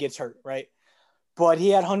 and then he gets hurt, right? But he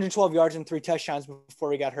had 112 yards and 3 touchdowns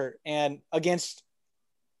before he got hurt. And against,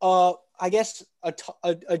 I guess,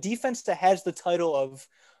 a defense that has the title of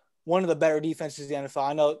one of the better defenses in the NFL.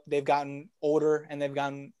 I know they've gotten older and they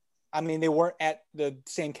weren't at the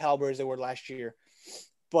same caliber as they were last year.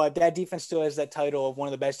 But that defense still has that title of one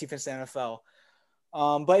of the best defenses in the NFL.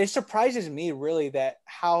 But it surprises me really that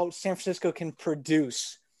how San Francisco can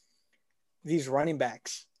produce these running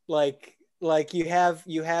backs. Like you have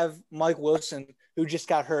Mike Wilson, who just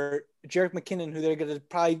got hurt, Jerick McKinnon, who they're going to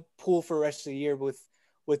probably pull for the rest of the year with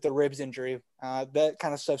the ribs injury. That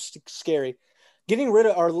kind of stuff's scary. Getting rid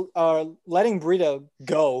of or letting Breida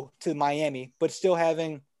go to Miami, but still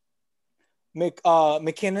having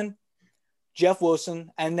McKinnon, Jeff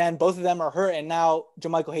Wilson, and then both of them are hurt, and now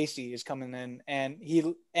JaMycal Hasty is coming in, and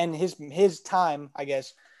his time, I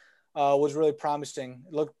guess, was really promising.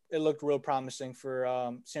 It looked real promising for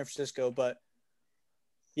San Francisco, but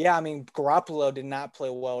yeah, I mean, Garoppolo did not play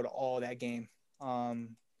well at all that game.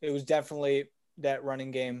 It was definitely that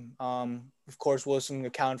running game. Of course, Wilson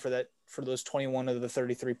accounted for those 21 of the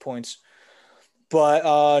 33 points,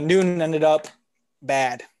 but Newton ended up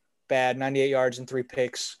bad, 98 yards and 3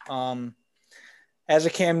 picks. As a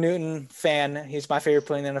Cam Newton fan, he's my favorite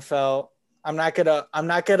player in the NFL. I'm not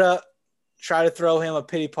gonna try to throw him a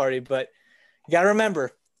pity party, but you got to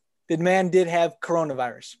remember, the man did have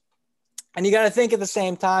coronavirus. And you got to think at the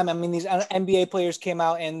same time, I mean, these NBA players came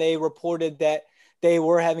out and they reported that they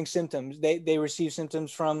were having symptoms. They received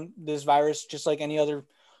symptoms from this virus just like any other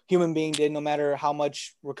human being did, no matter how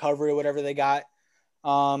much recovery or whatever they got.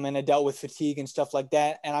 And it dealt with fatigue and stuff like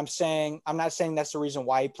that. And I'm not saying that's the reason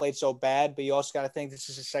why he played so bad, but you also got to think this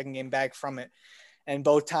is his second game back from it. And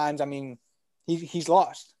both times, I mean, he's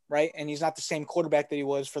lost, right? And he's not the same quarterback that he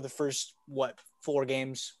was for the first, 4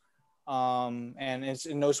 games. And it's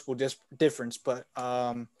a noticeable difference, but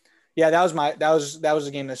yeah, that was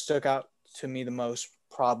the game that stuck out to me the most,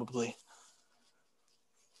 probably.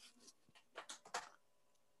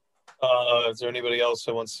 Is there anybody else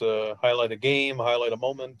that wants to highlight a game, highlight a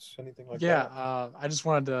moment, anything like that? Yeah, I just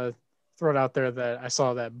wanted to throw it out there that I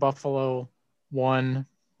saw that Buffalo won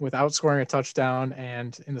without scoring a touchdown,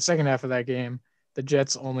 and in the second half of that game, the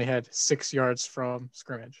Jets only had 6 yards from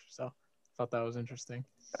scrimmage. So I thought that was interesting.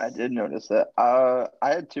 I did notice that. I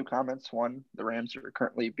had 2 comments. One, the Rams are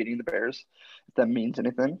currently beating the Bears, if that means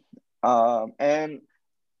anything. And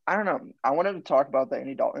I don't know. I wanted to talk about the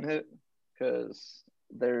Andy Dalton hit because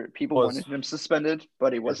people wanted him suspended,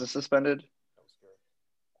 but he wasn't suspended.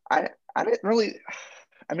 I didn't really.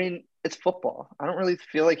 I mean, it's football. I don't really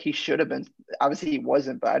feel like he should have been. Obviously, he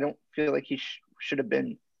wasn't, but I don't feel like he should have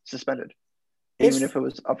been suspended, even if it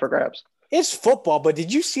was up for grabs. It's football, but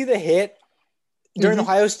did you see the hit during the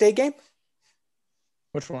Ohio State game?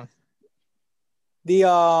 Which one? The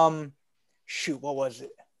what was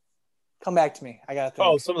it? Come back to me. I got to think.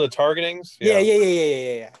 Oh, some of the targetings?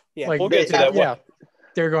 Yeah. Like, we'll get to that. Yeah.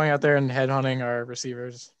 They're going out there and headhunting our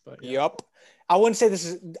receivers. But yeah. Yep. I wouldn't say this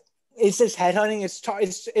is. It's just headhunting.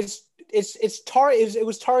 It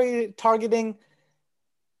was targeting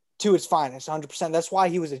to its finest, 100%. That's why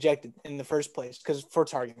he was ejected in the first place, because for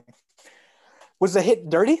targeting. Was the hit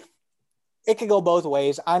dirty? It could go both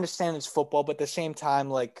ways. I understand it's football, but at the same time,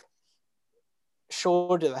 like,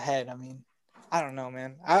 shoulder to the head. I mean, I don't know,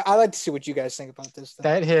 man. I like to see what you guys think about this.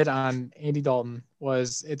 That hit on Andy Dalton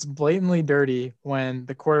it's blatantly dirty when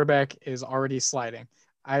the quarterback is already sliding.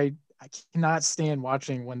 I cannot stand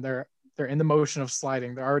watching when they're in the motion of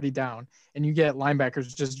sliding. They're already down, and you get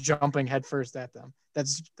linebackers just jumping headfirst at them.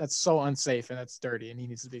 That's so unsafe, and that's dirty, and he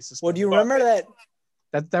needs to be suspended. Well, do you remember that?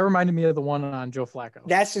 That reminded me of the one on Joe Flacco.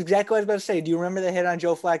 That's exactly what I was about to say. Do you remember the hit on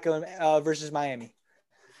Joe Flacco versus Miami?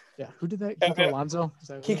 Yeah. Who did that? Kike Alonso?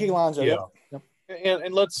 Kike Alonso. Yeah. Yep.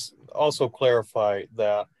 And let's also clarify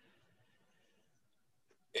that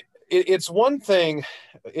it's one thing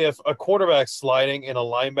if a quarterback sliding and a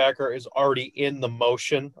linebacker is already in the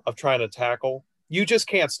motion of trying to tackle. You just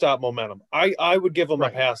can't stop momentum. I would give him a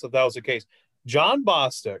pass if that was the case. John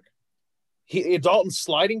Bostic, Dalton's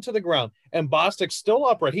sliding to the ground, and Bostic's still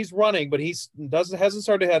upright. He's running, but hasn't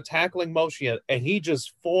started to have tackling motion yet, and he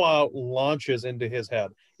just full out launches into his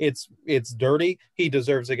head. It's dirty. He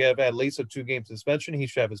deserves to get at least a 2-game suspension. He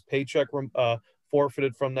should have his paycheck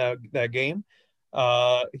forfeited from that game.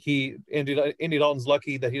 Andy Dalton's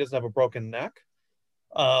lucky that he doesn't have a broken neck.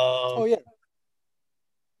 Oh yeah,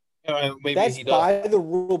 maybe that's he does. by the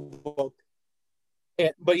rule book.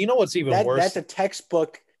 But you know what's even worse? That's a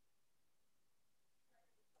textbook.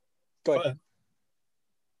 Go ahead.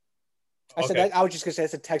 I said that, I was just gonna say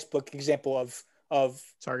it's a textbook example of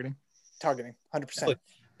targeting, 100%.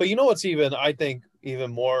 But you know what's I think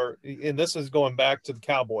even more, and this is going back to the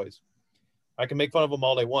Cowboys. I can make fun of them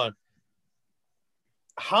all they want.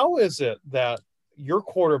 How is it that your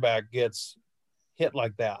quarterback gets hit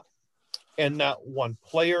like that, and not one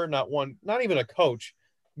player, not even a coach,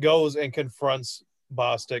 goes and confronts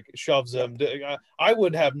Bostic, shoves him? I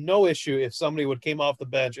would have no issue if somebody would came off the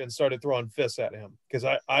bench and started throwing fists at him, because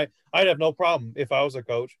I'd have no problem if I was a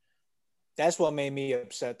coach. That's what made me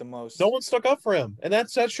upset the most. No one stuck up for him, and that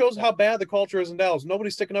shows how bad the culture is in Dallas.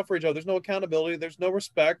 Nobody's sticking up for each other. There's no accountability. There's no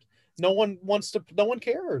respect. No one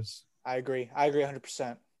cares. I agree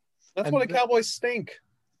 100%. That's why the Cowboys stink.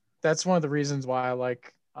 That's one of the reasons why I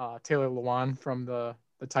like Taylor Lewan from the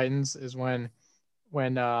Titans, is when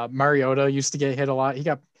Mariota used to get hit a lot. He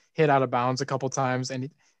got hit out of bounds a couple times, and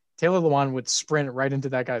Taylor Lewan would sprint right into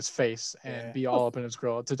that guy's face and be all up in his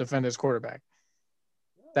grill to defend his quarterback.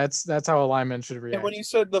 That's how a lineman should react. And when you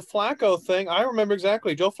said the Flacco thing, I remember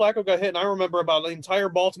exactly. Joe Flacco got hit, and I remember about the entire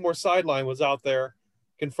Baltimore sideline was out there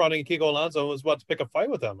confronting Kiko Alonso and was about to pick a fight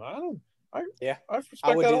with him. I respect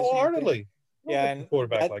that wholeheartedly. Yeah, and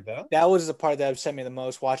quarterback like that. That was the part that upset me the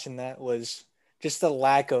most watching that, was just the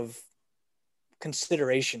lack of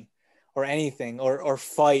consideration or anything or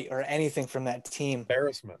fight or anything from that team.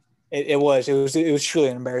 Embarrassment. It was truly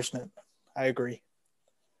an embarrassment. I agree.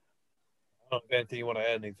 I don't know, Anthony, you want to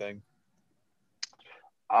add anything?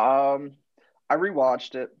 I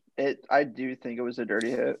rewatched it. I do think it was a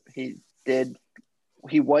dirty hit.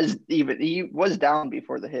 He was down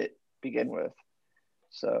before the hit begin with.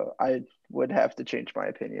 So I would have to change my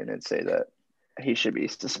opinion and say that he should be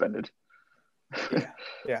suspended.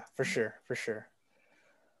 Yeah, for sure.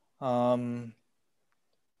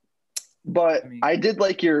 But I did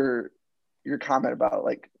like your comment about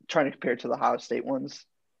like trying to compare it to the Ohio State ones.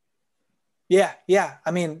 Yeah.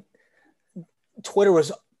 I mean, Twitter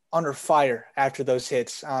was under fire after those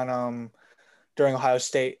hits on during Ohio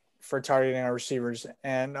State for targeting our receivers,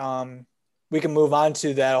 and we can move on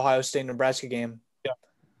to that Ohio State Nebraska game. Yeah.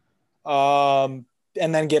 And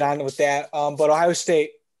then get on with that. But Ohio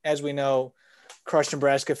State, as we know, crushed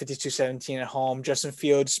Nebraska 52-17 at home. Justin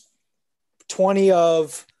Fields, 20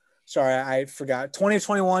 of 21,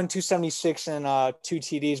 276 and 2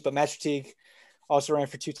 TDs, but Matt Teague also ran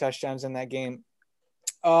for 2 touchdowns in that game.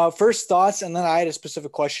 First thoughts, and then I had a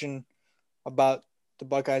specific question about the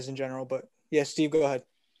Buckeyes in general. But yeah, Steve, go ahead.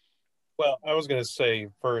 Well, I was going to say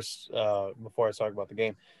first, before I talk about the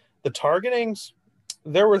game, the targetings,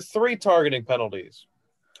 there were 3 targeting penalties,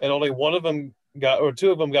 and only 2 of them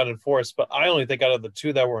got enforced. But I only think out of the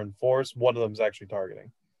 2 that were enforced, one of them is actually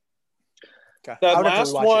targeting. Okay.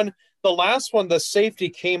 The last one, the safety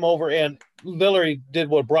came over and literally did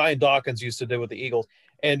what Brian Dawkins used to do with the Eagles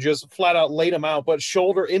and just flat out laid him out, but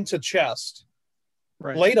shoulder into chest.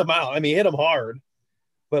 Right. Laid him out. I mean, hit him hard,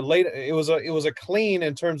 but it was a clean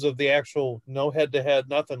in terms of the actual no head-to-head,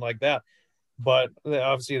 nothing like that. But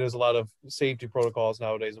obviously there's a lot of safety protocols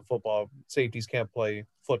nowadays in football. Safeties can't play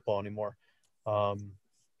football anymore.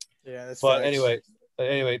 Yeah, that's But facts.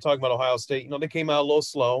 anyway, talking about Ohio State, they came out a little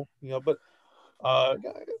slow, but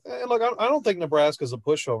look, I don't think Nebraska's a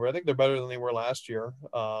pushover. I think they're better than they were last year.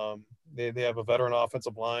 They have a veteran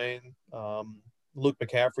offensive line. Luke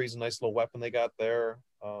McCaffrey's a nice little weapon they got there.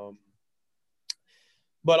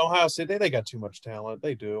 But Ohio State, they got too much talent.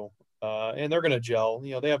 They do. And they're going to gel.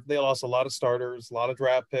 They lost a lot of starters, a lot of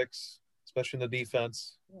draft picks, especially in the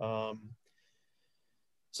defense.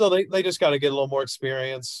 So they just got to get a little more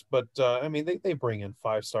experience. But, they bring in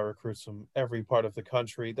 5-star recruits from every part of the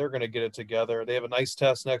country. They're going to get it together. They have a nice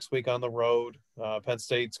test next week on the road. Penn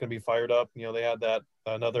State's going to be fired up. They had that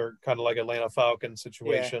another kind of like Atlanta Falcons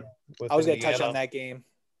situation. With I was going to Indiana. touch on that game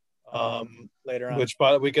later on. Which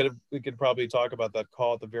we could probably talk about that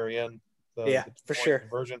call at the very end. The for sure.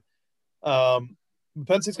 Conversion.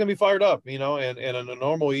 Penn State's going to be fired up, and in a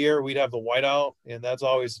normal year, we'd have the whiteout, and that's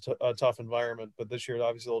always a tough environment. But this year,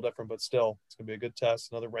 obviously, a little different, but still, it's going to be a good test.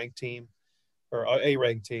 Another ranked team, or a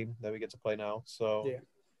ranked team that we get to play now. So,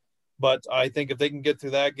 But I think if they can get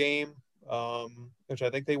through that game, which I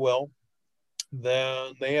think they will,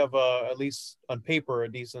 then they have, at least on paper,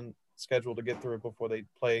 a decent schedule to get through before they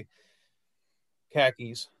play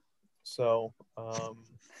Khakis. So,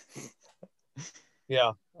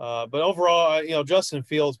 but overall, Justin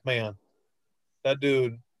Fields, man, that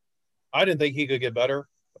dude, I didn't think he could get better,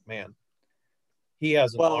 but man, he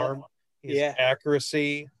has an arm, his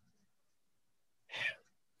accuracy.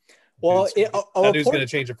 Well, that dude's going to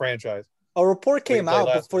change the franchise. A report came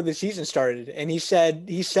out before the season started, and he said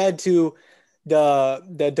to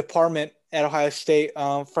the department at Ohio State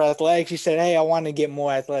for athletics, he said, "Hey, I want to get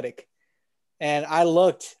more athletic." And I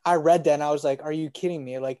read that, and I was like, "Are you kidding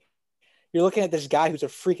me? Like, you're looking at this guy who's a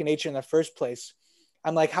freak of nature in the first place."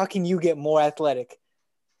 I'm like, how can you get more athletic?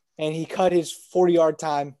 And he cut his 40-yard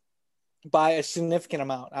time by a significant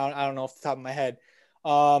amount. I don't know off the top of my head.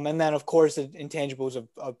 And then, of course, the intangibles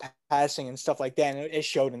of passing and stuff like that. And it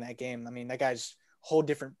showed in that game. I mean, that guy's a whole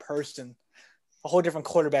different person, a whole different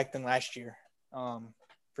quarterback than last year,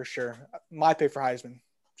 for sure. My pick for Heisman,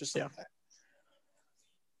 just like that.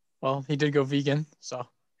 Well, he did go vegan, so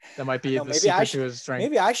that might be the secret to his strength.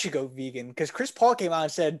 Maybe I should go vegan because Chris Paul came out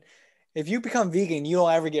and said, if you become vegan, you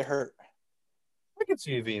don't ever get hurt. I can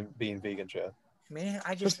see you being vegan, Chad. Man,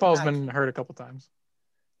 Chris Paul's been hurt a couple times.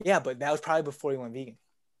 Yeah, but that was probably before he went vegan.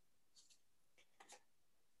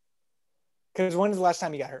 Because when was the last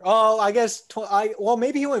time he got hurt? Oh, I guess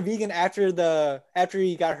maybe he went vegan after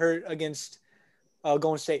he got hurt against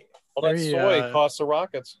Golden State. Well, that soy cost the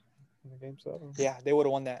Rockets in Game 7. Yeah, they would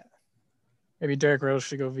have won that. Maybe Derrick Rose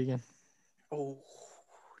should go vegan. Oh,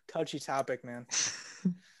 touchy topic, man.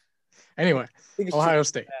 Anyway, Ohio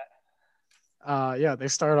State. They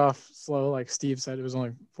start off slow, like Steve said. It was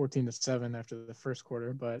only 14-7 after the first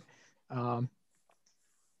quarter, but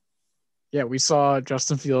we saw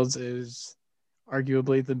Justin Fields is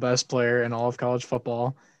arguably the best player in all of college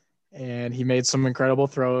football, and he made some incredible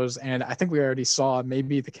throws. And I think we already saw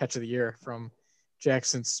maybe the catch of the year from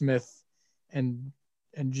Jackson Smith and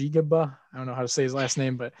Gigaba. I don't know how to say his last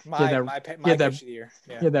name, but he had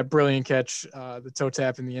that brilliant catch, the toe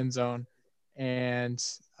tap in the end zone. And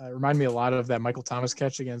it reminded me a lot of that Michael Thomas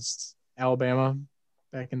catch against Alabama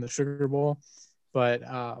back in the Sugar Bowl. But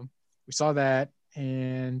we saw that,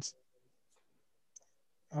 and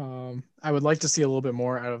I would like to see a little bit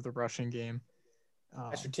more out of the rushing game.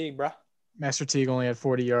 Master Teague, bro. Master Teague only had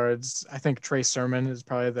 40 yards. I think Trey Sermon is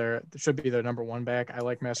probably should be their number one back. I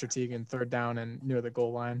like Master Teague in third down and near the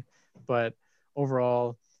goal line. But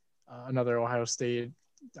overall, another Ohio State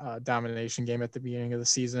domination game at the beginning of the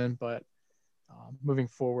season. But moving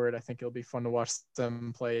forward, I think it'll be fun to watch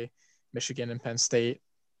them play Michigan and Penn State.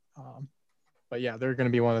 But they're going to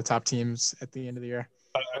be one of the top teams at the end of the year.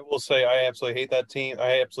 I will say I absolutely hate that team.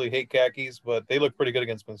 I absolutely hate Khakis, but they look pretty good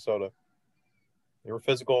against Minnesota. They were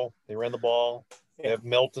physical. They ran the ball. They have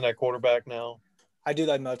Milton at quarterback now. I do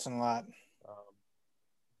like Milton a lot.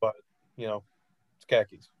 But, it's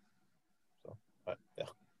Khakis. So, I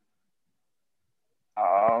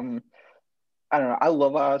don't know. I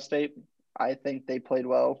love Ohio State. I think they played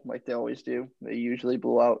well like they always do. They usually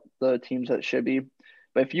blew out the teams that should be.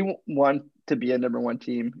 But if you want to be a number one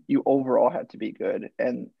team, you overall have to be good.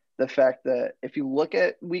 And the fact that if you look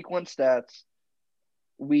at week 1 stats,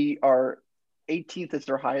 we are 18th as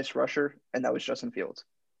their highest rusher, and that was Justin Fields.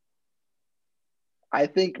 I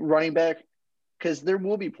think running back, because there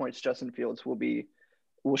will be points Justin Fields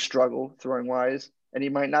will struggle throwing wise, and he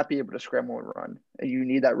might not be able to scramble and run. And you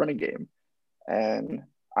need that running game. And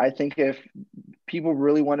I think if people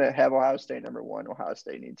really want to have Ohio State number one, Ohio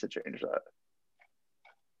State needs to change that.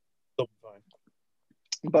 They'll be fine.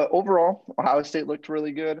 But overall, Ohio State looked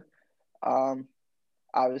really good. Um,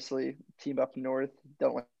 Obviously, team up north,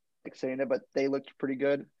 don't like saying it, but they looked pretty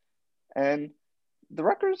good. And the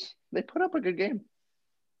Rutgers, they put up a good game.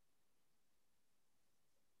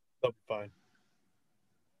 They'll be fine.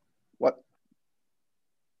 What?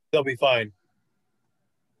 They'll be fine.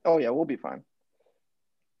 Oh, yeah, we'll be fine.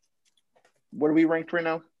 What are we ranked right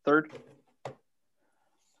now? Third?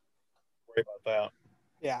 Worry about that.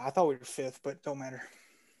 Yeah, I thought we were fifth, but don't matter.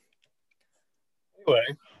 Anyway,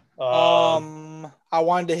 I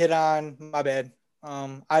wanted to hit on my bad.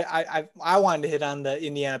 I wanted to hit on the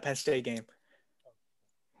Indiana Penn State game.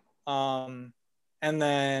 And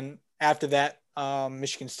then after that,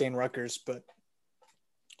 Michigan State and Rutgers. But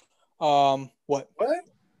what?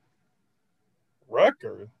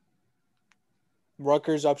 Rutgers.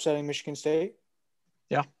 Rutgers upsetting Michigan State.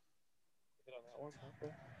 Yeah.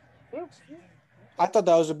 I thought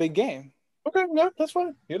that was a big game. Okay, no, that's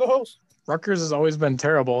fine. You're the host. Rutgers has always been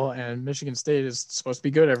terrible, and Michigan State is supposed to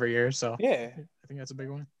be good every year. So Yeah. I think that's a big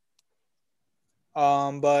one.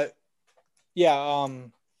 But yeah,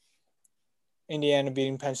 Indiana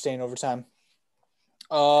beating Penn State in overtime.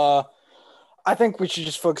 I think we should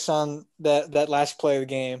just focus on that last play of the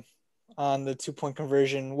game, on the 2-point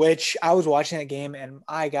conversion, which I was watching that game and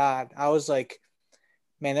my God, I was like,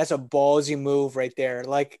 man, that's a ballsy move right there.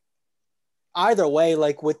 Like either way,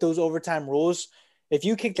 like with those overtime rules, if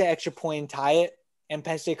you kick the extra point and tie it and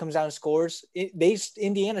Penn State comes out and scores,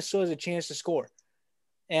 Indiana still has a chance to score.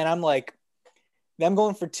 And I'm like, them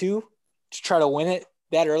going for 2 to try to win it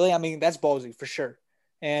that early, I mean, that's ballsy for sure.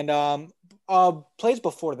 And plays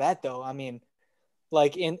before that, though, I mean,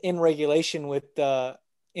 like in regulation with the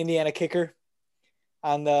Indiana kicker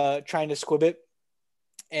on the trying to squib it,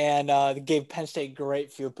 and gave Penn State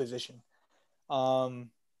great field position.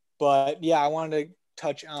 But yeah, I wanted to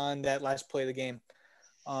touch on that last play of the game.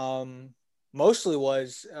 Mostly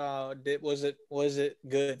was it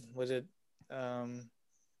good? Was it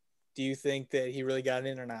do you think that he really got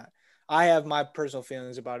in or not? I have my personal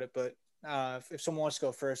feelings about it, but if someone wants to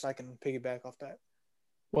go first, I can piggyback off that.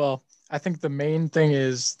 Well, I think the main thing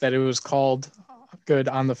is that it was called good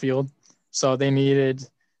on the field. So they needed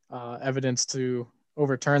evidence to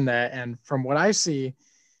overturn that. And from what I see,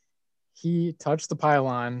 he touched the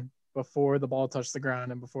pylon before the ball touched the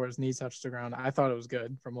ground and before his knee touched the ground. I thought it was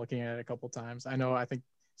good from looking at it a couple times. I think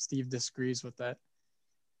Steve disagrees with that.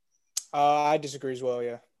 I disagree as well,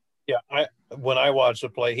 yeah. Yeah, when I watched the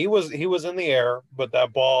play, he was in the air, but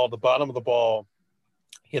that ball, the bottom of the ball,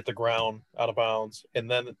 hit the ground out of bounds, and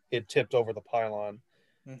then it tipped over the pylon.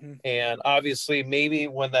 Mm-hmm. And obviously, maybe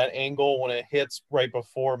when that angle, when it hits right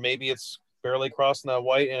before, maybe it's barely crossing that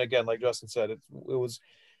white. And again, like Justin said, it was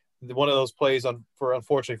one of those plays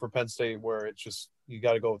unfortunately for Penn State where it's just you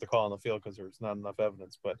got to go with the call on the field because there's not enough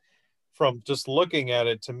evidence. But from just looking at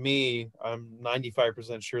it, to me, I'm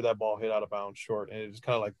 95% sure that ball hit out of bounds short, and it just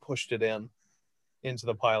kind of like pushed it into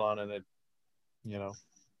the pylon, and it,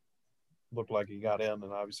 looked like he got in,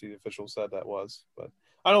 and obviously the officials said that was. But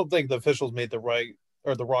I don't think the officials made the right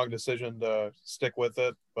or the wrong decision to stick with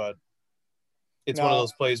it. But it's one of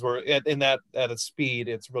those plays where at a speed,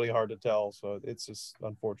 it's really hard to tell. So it's just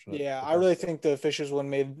unfortunate. Yeah, I really think the officials would have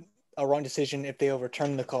made a wrong decision if they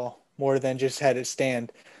overturned the call more than just had it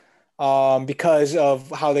stand. Because of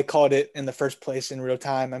how they called it in the first place in real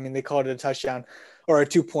time. I mean, they called it a touchdown or a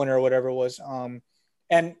 2-pointer or whatever it was.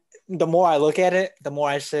 And the more I look at it, the more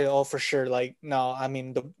I say, oh, for sure. Like, no, I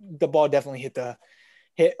mean, the ball definitely hit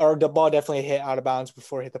out of bounds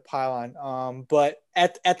before it hit the pylon. But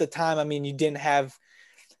at the time, I mean, you didn't have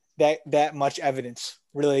that much evidence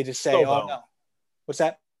really to say, no. What's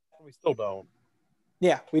that? We still don't.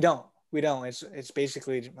 Yeah, we don't. It's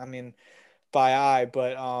basically, I mean, by eye,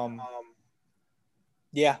 but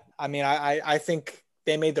yeah, I mean, I think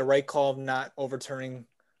they made the right call of not overturning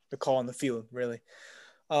the call on the field, really.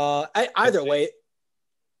 Either way.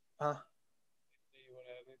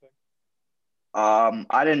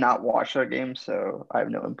 I did not watch that game, so I have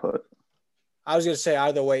no input. I was gonna say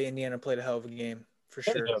either way, Indiana played a hell of a game for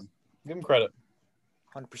sure. Give them credit.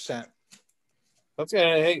 100%. That's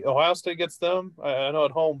hey, Ohio State gets them. I know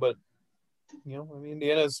at home, but I mean,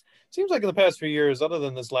 Indiana's seems like in the past few years, other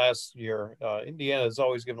than this last year, Indiana has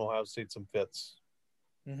always given Ohio State some fits.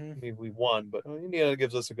 Mm-hmm. I mean, we won, but Indiana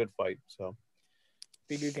gives us a good fight. So,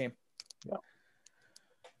 be a good game. Yeah.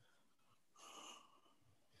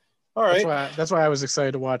 All right. That's why I was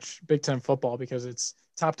excited to watch Big Ten football, because it's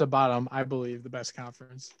top to bottom, I believe, the best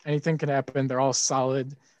conference. Anything can happen. They're all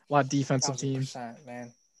solid. A lot of defensive teams. 1,000%,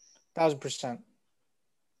 man. 1,000%.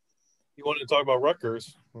 You wanted to talk about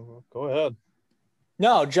Rutgers? Go ahead.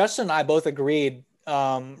 No, Justin and I both agreed.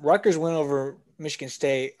 Rutgers win over Michigan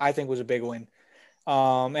State, I think was a big win.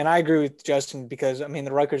 And I agree with Justin because, I mean,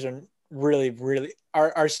 the Rutgers are really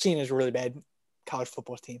are seen as a really bad college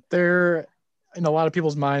football team. They're, in a lot of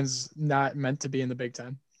people's minds, not meant to be in the Big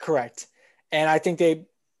Ten. Correct. And I think I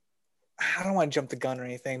don't want to jump the gun or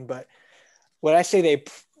anything, but when I say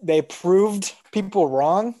they proved people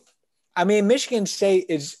wrong, I mean, Michigan State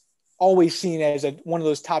is always seen as one of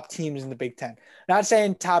those top teams in the Big Ten. Not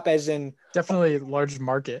saying top as in definitely large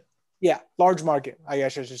market. Yeah, large market, I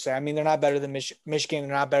guess I should say. I mean, they're not better than Michigan.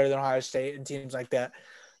 They're not better than Ohio State and teams like that.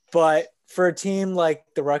 But for a team like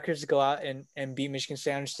the Rutgers to go out and beat Michigan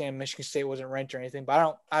State, I understand Michigan State wasn't ranked or anything,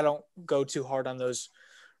 but I don't go too hard on those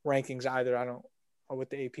rankings either. I don't with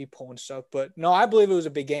the AP poll and stuff. But no, I believe it was a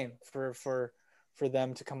big game for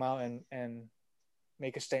them to come out and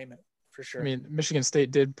make a statement for sure. I mean, Michigan State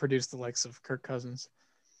did produce the likes of Kirk Cousins.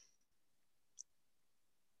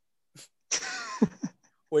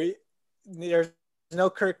 Wait. There's no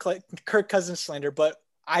Kirk Cousins slander, but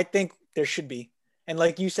I think there should be. And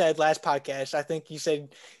like you said last podcast, I think you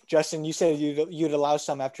said, Justin, you said you'd allow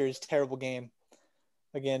some after his terrible game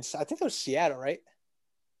against, I think it was Seattle, right?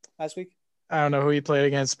 Last week? I don't know who he played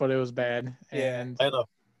against, but it was bad. Yeah. And I know.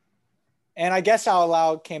 And I guess I'll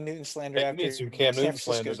allow Cam Newton slander after some Cam Newton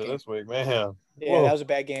slander this week, man. Yeah, Whoa. that was a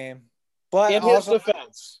bad game. But in also, his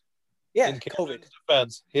defense, in COVID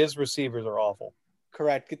defense, his receivers are awful.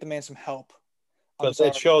 Correct. Get the man some help. But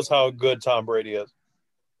it shows how good Tom Brady is.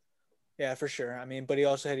 Yeah, for sure. I mean, but he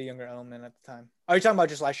also had a younger element at the time. Are you talking about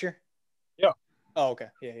just last year? Yeah. Oh, okay.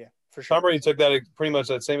 Yeah, for sure. Tom Brady took that pretty much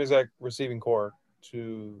that same exact receiving core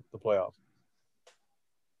to the playoffs.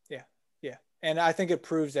 Yeah. And I think it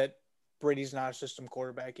proves that Brady's not a system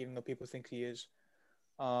quarterback, even though people think he is.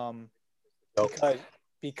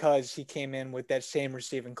 Because he came in with that same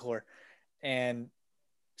receiving core and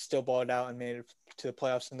still balled out and made it to the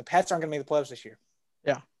playoffs. And the Pats aren't going to make the playoffs this year.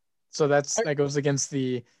 Yeah. So that goes against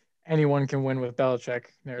the anyone can win with Belichick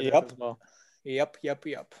narrative as well. Yep.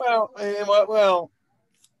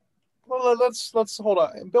 Well, let's hold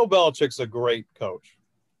on. Bill Belichick's a great coach.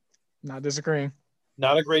 Not disagreeing.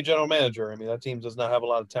 Not a great general manager. I mean, that team does not have a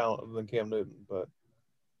lot of talent other than Cam Newton, but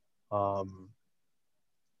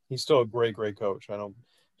he's still a great coach. I don't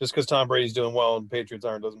just because Tom Brady's doing well and Patriots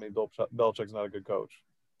aren't doesn't mean Bill Belichick's not a good coach.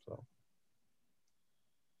 So,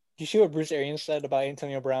 do you see what Bruce Arians said about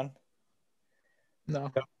Antonio Brown?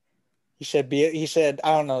 No. He said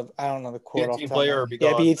I don't know the quote. Be a team player or be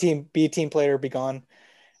gone. Be a team player or be gone.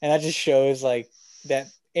 And that just shows like that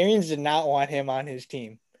Arians did not want him on his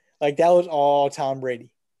team. Like that was all Tom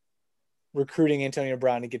Brady recruiting Antonio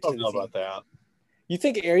Brown to get to the team. I don't know about that. You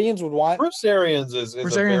think Arians would want Bruce Arians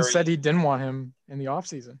said he didn't want him in the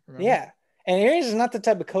offseason. Yeah. And Arians is not the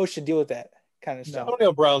type of coach to deal with that kind of stuff.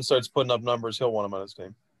 Antonio Brown starts putting up numbers, he'll want him on his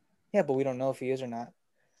team. Yeah, but we don't know if he is or not.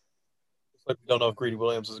 It's like we don't know if Greedy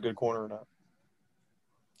Williams is a good corner or not.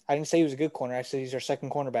 I didn't say he was a good corner. I said he's our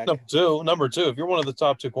second cornerback. Number two. If you're one of the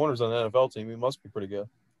top two corners on the NFL team, he must be pretty good.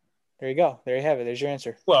 There you go. There you have it. There's your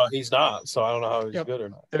answer. Well, he's not, so I don't know how he's good or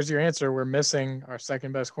not. There's your answer. We're missing our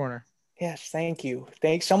second best corner. Yes, thank you.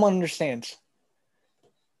 Someone understands.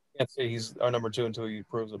 Can't say he's our number two until he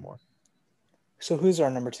proves it more. So who's our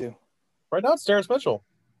number two? Right now it's Terrence Mitchell.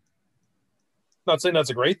 Not saying that's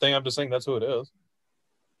a great thing. I'm just saying that's who it is.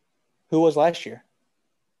 Who was last year?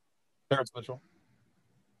 Terrence Mitchell.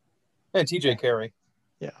 And TJ Carey.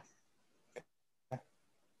 Yeah.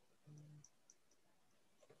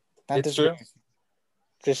 It's true.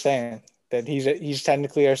 Just saying that he's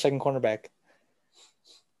technically our second cornerback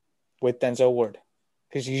with Denzel Ward.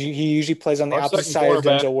 Because he usually plays on the opposite side of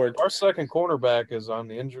Denzel Ward. Our second cornerback is on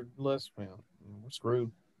the injured list, man. We're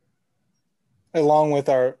screwed. Along with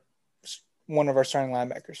one of our starting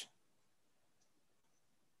linebackers.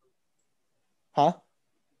 Huh?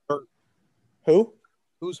 Hurt. Who?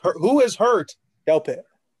 Who's hurt? Who is hurt? Delpit.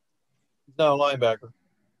 No, linebacker.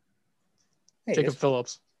 Hey, Jacob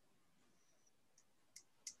Phillips.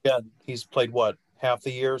 Yeah, he's played what? Half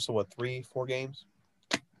the year, so what, 3-4 games?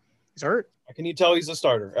 He's hurt. How can you tell he's a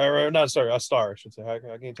starter? Or not a starter, a star, I should say. How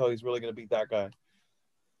can you tell he's really going to beat that guy?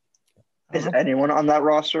 Is anyone on that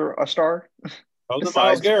roster a star? Other than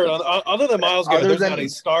Myles Garrett, there's not a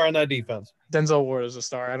star on that defense. Denzel Ward is a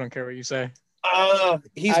star. I don't care what you say.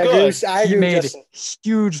 He's good. He made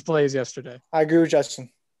huge plays yesterday. I agree with Justin.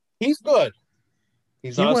 He's good.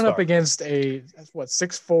 He went up against a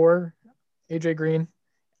 6'4" AJ Green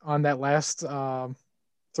on that last throw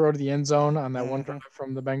to the end zone on that one drive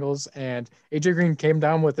from the Bengals, and AJ Green came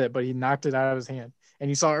down with it, but he knocked it out of his hand. And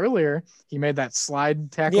you saw earlier he made that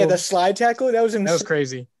slide tackle. Yeah, the slide tackle that was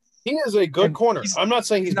crazy. He is a good corner. I'm not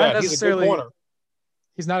saying he's bad. He's a good corner.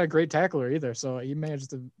 he's not a great tackler either. So he managed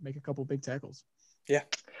to make a couple big tackles. Yeah.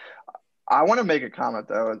 I want to make a comment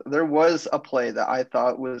though. There was a play that I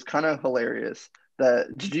thought was kind of hilarious.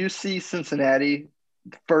 Did you see Cincinnati?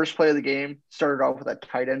 First play of the game started off with a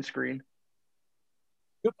tight end screen.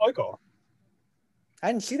 Good play call. I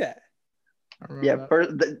didn't see that. Yeah,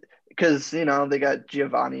 because they got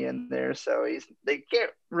Giovanni in there, so they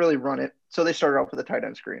can't really run it. So they started off with a tight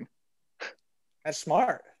end screen. That's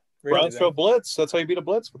smart. Really, Browns throw blitz. That's how you beat a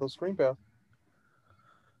blitz with those screen pass.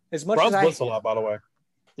 As much Browns as blitz a lot, by the way.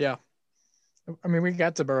 Yeah. I mean, we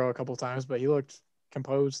got to Burrow a couple times, but he looked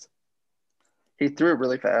composed. He threw it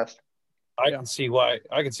really fast. I can see why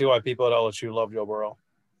people at LSU love Joe Burrow.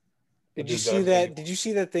 Did you see that? Did you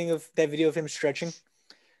see that video of him stretching?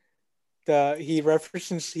 He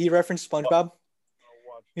referenced SpongeBob.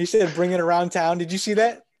 He said, "Bring it around town." Did you see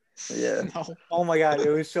that? Yeah. No. Oh my god, it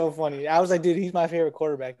was so funny. I was like, dude, he's my favorite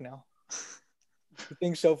quarterback now. The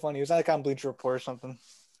thing's so funny. It was like on Bleacher Report or something.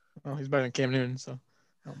 Oh, he's better than Cam Newton, so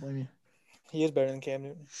I don't blame you. He is better than Cam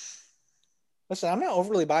Newton. Listen, I'm not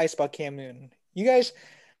overly biased about Cam Newton. You guys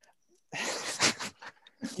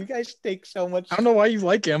take so much. I don't know why you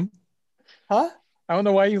like him. Huh? I don't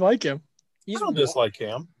know why you like him. I don't dislike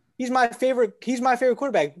Cam. He's my favorite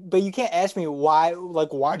quarterback, but you can't ask me why. Like,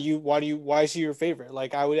 why is he your favorite?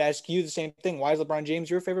 Like, I would ask you the same thing. Why is LeBron James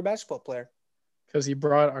your favorite basketball player? Because he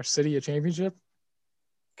brought our city a championship.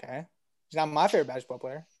 Okay, he's not my favorite basketball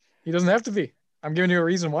player. He doesn't have to be. I'm giving you a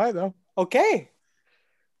reason why, though. Okay.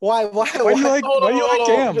 Why do you like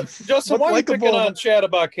Cam? Justin, why are you picking on Chad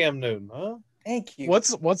about Cam Newton, huh? Thank you.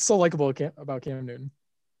 What's so likable about Cam Newton?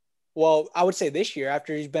 Well, I would say this year,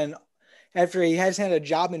 after he hasn't had a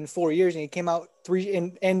job in 4 years, and he came out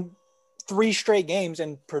three straight games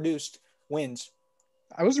and produced wins.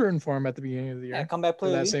 I was rooting for him at the beginning of the year. Yeah, comeback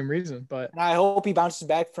player for that same reason, but and I hope he bounces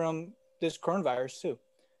back from this coronavirus too.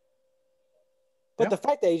 But the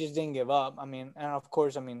fact that he just didn't give up, I mean, and of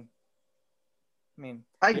course,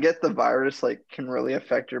 I get the virus can really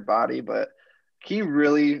affect your body, but can you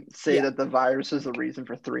really say that the virus is the reason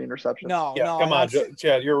for 3 interceptions? No. Come on,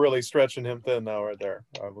 Chad, you're really stretching him thin now, right there.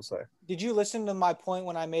 I will say. Did you listen to my point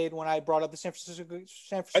when I brought up the San Francisco?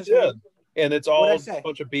 I did, and it's all a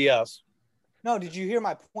bunch of BS. No, did you hear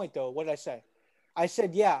my point though? What did I say? I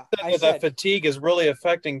said, yeah. I said that fatigue is really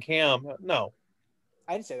affecting Cam. No,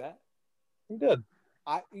 I didn't say that. You did.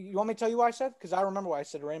 You want me to tell you what I said? Because I remember what I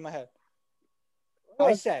said right in my head.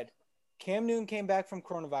 I said, Cam Newton came back from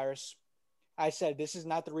coronavirus. I said, this is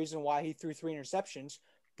not the reason why he threw 3 interceptions,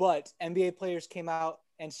 but NBA players came out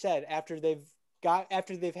and said after they've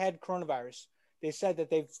had coronavirus, they said that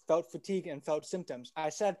they've felt fatigue and felt symptoms. I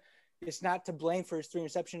said, it's not to blame for his 3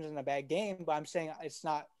 interceptions in a bad game, but I'm saying it's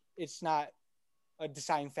not a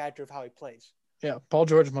deciding factor of how he plays. Yeah, Paul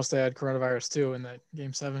George must have had coronavirus too in that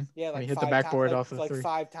game 7. Yeah, he hit the backboard off of the 3.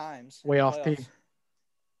 5 times. Way off peak.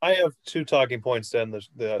 I have 2 talking points to end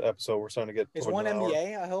the episode. We're starting to get. Is one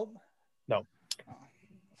NBA? I hope. No.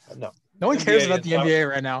 No one cares about the NBA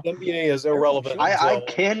right now. The NBA is irrelevant. I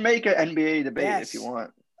can make an NBA debate if you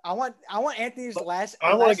want. I want Anthony's last.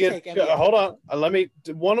 I want to get. Hold on. Let me.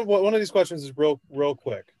 One of these questions is real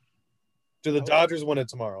quick. Do the Dodgers win it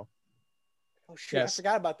tomorrow? Oh shit! Yes. I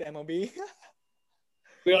forgot about the MLB.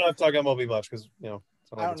 We don't have to talk MLB much because I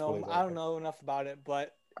don't know. I don't know enough about it,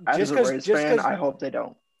 but as a Rays fan, I hope they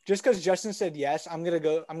don't. Just because Justin said yes, I'm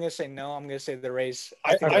gonna say no. I'm gonna say the Rays.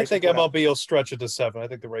 I think MLB will stretch it to 7. I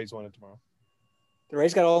think the Rays win it tomorrow. The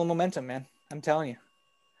Rays got all the momentum, man. I'm telling you.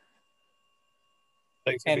 I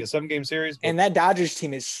think it's gonna be a 7-game series. And that Dodgers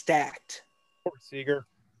team is stacked. Seager.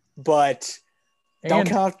 But don't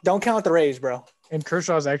count the Rays, bro. And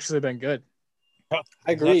Kershaw's actually been good. Yeah,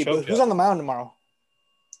 I agree. But who's on the mound tomorrow?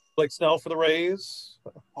 Blake Snell for the Rays.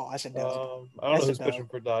 Oh, that's a dub. I don't know who's pitching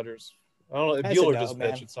for Dodgers. I don't know if Bueller just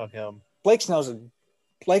pitched. It's not him. Blake Snell's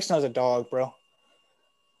a dog, bro.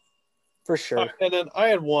 For sure. And then I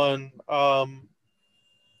had one.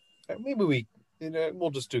 Maybe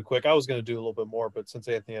we'll just do quick. I was going to do a little bit more, but since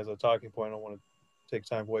Anthony has a talking point, I don't want to take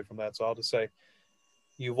time away from that. So I'll just say,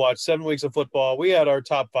 you've watched 7 weeks of football. We had our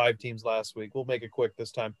top 5 teams last week. We'll make it quick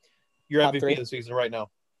this time. Your top MVP 3 of the season right now.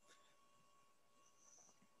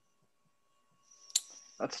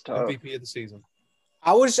 That's tough. MVP of the season.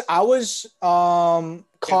 I was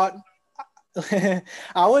caught. I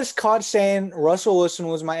was caught saying Russell Wilson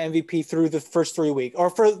was my MVP through the first 3 weeks, or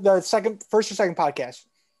for the first or second podcast.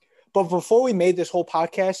 But before we made this whole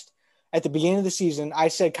podcast, at the beginning of the season, I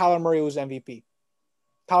said Kyler Murray was MVP.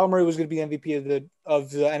 Kyler Murray was going to be MVP of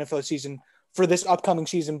the NFL season for this upcoming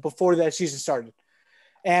season before that season started.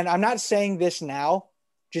 And I'm not saying this now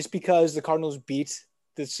just because the Cardinals beat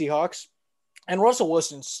the Seahawks. And Russell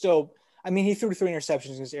Wilson still, I mean, he threw 3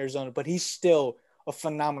 interceptions against Arizona, but he's still a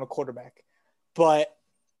phenomenal quarterback. But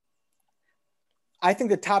I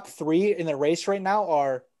think the top 3 in the race right now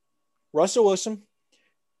are Russell Wilson,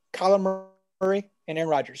 Kyler Murray, and Aaron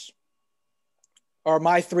Rodgers are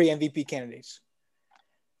my 3 MVP candidates.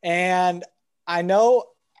 And I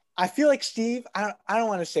feel like Steve, I don't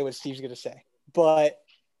want to say what Steve's going to say, but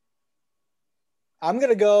I'm going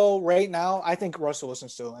to go right now. I think Russell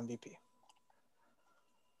Wilson's still MVP.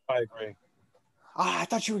 I agree. I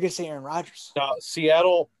thought you were going to say Aaron Rodgers.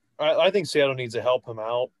 Seattle, I think Seattle needs to help him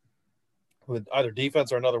out with either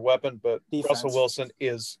defense or another weapon, but Defense. Russell Wilson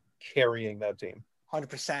is carrying that team.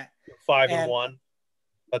 100%. 5-1.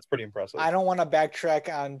 That's pretty impressive. I don't want to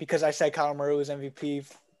backtrack on because I said Kyler Murray was MVP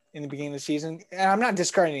in the beginning of the season. And I'm not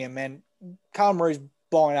discarding him, man. Kyler Murray's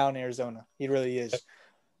balling out in Arizona. He really is.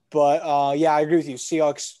 But, yeah, I agree with you.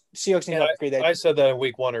 Seahawks need to upgrade that. I said that in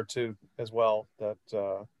week 1 or 2 as well, that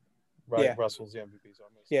Russell's the MVP. So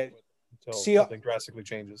I'm going to Yeah. until something drastically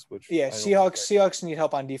changes. Seahawks need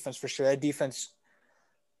help on defense for sure. That defense,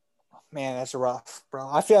 man, that's rough, bro.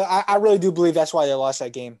 I really do believe that's why they lost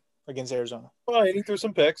that game against Arizona. Well, he threw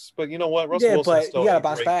some picks, but you know what? Russell Wilson still you got to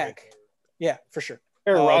bounce back. Yeah, for sure.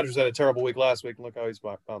 Aaron Rodgers had a terrible week last week, and look how he's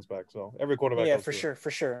bounced back. So every quarterback. Yeah, for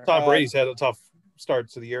sure. Tom Brady's had a tough start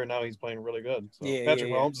to the year, and now he's playing really good. So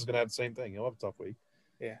Patrick Mahomes is going to have the same thing. He'll have a tough week.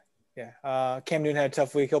 Yeah. Cam Newton had a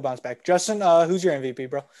tough week. He'll bounce back. Justin, who's your MVP,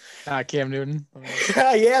 bro? Cam Newton.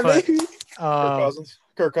 Yeah, baby.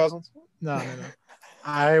 Kirk Cousins. No.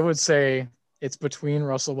 I would say it's between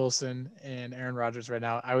Russell Wilson and Aaron Rodgers right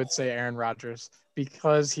now. I would say Aaron Rodgers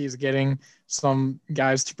because he's getting some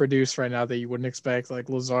guys to produce right now that you wouldn't expect, like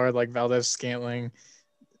Lazard, like Valdez-Scantling.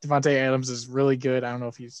 Devontae Adams is really good. I don't know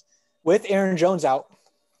if he's with Aaron Jones out.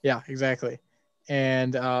 Yeah, exactly.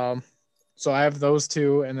 And so I have those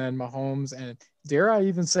 2, and then Mahomes, and dare I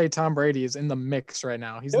even say Tom Brady is in the mix right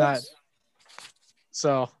now. He's not.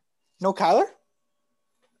 So no Kyler?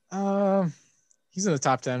 He's in the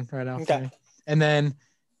top 10 right now. Okay. And then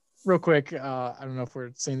real quick, I don't know if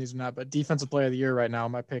we're saying these or not, but defensive player of the year right now,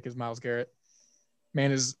 my pick is Myles Garrett.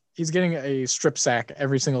 Man, he's getting a strip sack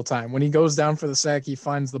every single time. When he goes down for the sack, he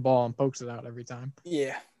finds the ball and pokes it out every time.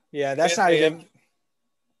 Yeah, that's not even.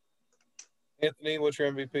 Anthony, what's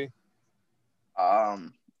your MVP?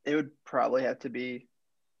 It would probably have to be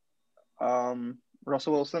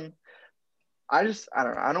Russell Wilson. I don't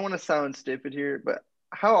know. I don't want to sound stupid here, but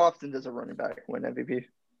how often does a running back win MVP?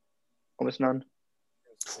 Almost none.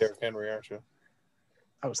 Derrick Henry, aren't you?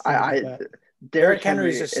 I was thinking that. Derrick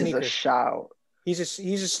Henry is a shout. He's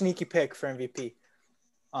a sneaky pick for MVP.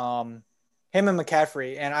 Him and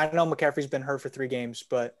McCaffrey, and I know McCaffrey's been hurt for 3 games,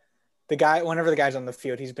 but whenever the guy's on the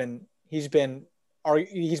field, he's been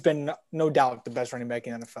no doubt the best running back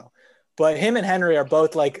in the NFL. But him and Henry are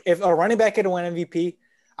both like, if a running back could win MVP,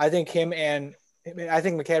 I think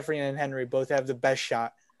McCaffrey and Henry both have the best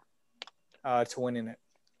shot to winning it.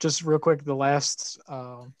 Just real quick, the last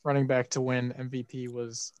running back to win MVP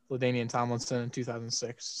was LaDainian Tomlinson in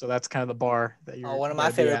 2006. So that's kind of the bar that you're. One of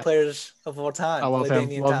my favorite players of all time. I love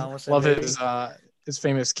LaDainian him. Love his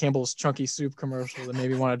famous Campbell's Chunky Soup commercial that made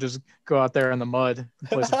me want to just go out there in the mud and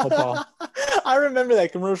play some football. I remember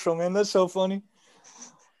that commercial, man. That's so funny.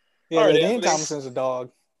 Yeah, LaDainian Tomlinson's a dog.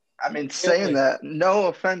 I mean, saying that, no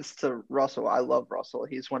offense to Russell. I love Russell.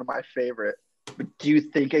 He's one of my favorite. But do you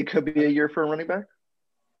think it could be a year for a running back?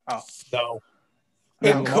 Oh. No.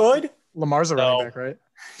 It could. Lamar's a running back, right?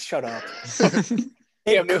 Shut up.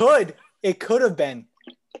 It could have been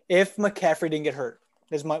if McCaffrey didn't get hurt.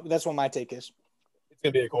 That's what my take is. It's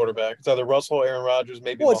going to be a quarterback. It's either Russell, Aaron Rodgers,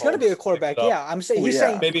 maybe Mahomes. It's going to be a quarterback. Yeah, I'm saying he's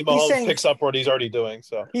saying maybe Mahomes picks up what he's already doing.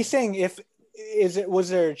 So he's saying was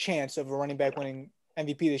there a chance of a running back winning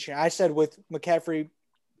MVP this year? I said with McCaffrey,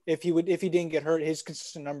 if he didn't get hurt, his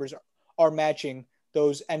consistent numbers are matching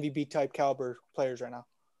those MVP type caliber players right now.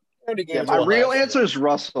 Yeah, my real answer is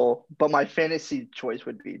Russell, but my fantasy choice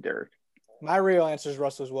would be Derrick. My real answer is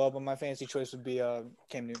Russell as well, but my fantasy choice would be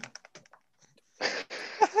Cam Newton.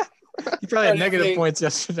 He probably had negative points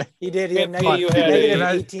yesterday. He did. He had negative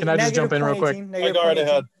 18. Can I just jump in real quick? I go right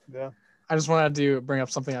ahead. Yeah. I just wanted to bring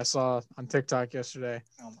up something I saw on TikTok yesterday.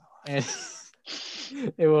 Oh my and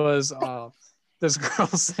it was this girl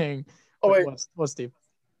saying, "Oh wait, what's Steve?"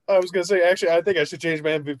 I was gonna say, actually, I think I should change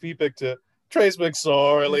my MVP pick to Trace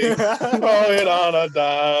McSorley. Throw it on a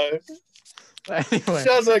dive. Anyway,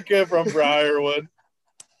 just a kid from Briarwood.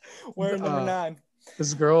 Wearing number 9.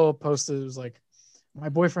 This girl posted. It was like, my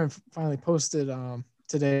boyfriend finally posted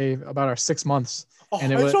today about our 6 months.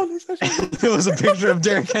 And it was a picture of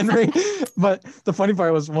Derrick Henry. But the funny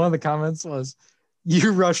part was one of the comments was,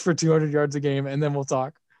 You rush for 200 yards a game, and then we'll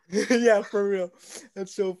talk. Yeah, for real.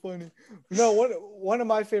 That's so funny. No, one of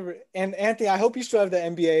my favorite. And Anthony, I hope you still have the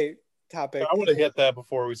NBA topic. I want to hit that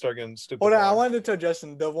before we start getting stupid. Hold on, I long. wanted to tell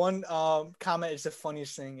Justin. The one comment is the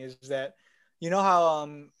funniest thing is that you know how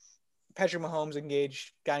Patrick Mahomes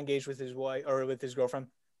got engaged with his wife or with his girlfriend.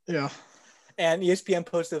 Yeah. And ESPN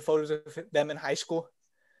posted photos of them in high school.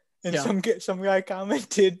 And Yeah. some guy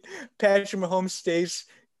commented, Patrick Mahomes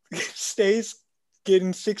stays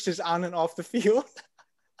getting sixes on and off the field.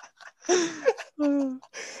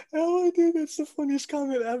 Oh, dude, that's the funniest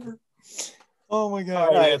comment ever. Oh my god!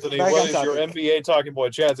 All right, Anthony, back what on is your topic. NBA talking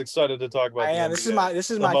point? Chad's excited to talk about. I the am. NBA, This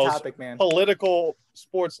is the my most topic, man. Political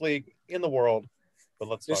sports league in the world. But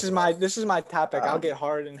let's. This talk is my topic. I'll get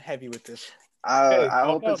hard and heavy with this. I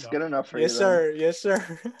hope it's good enough for you. Yes, sir. Yes,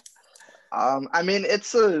 sir. I mean,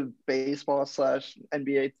 it's a baseball /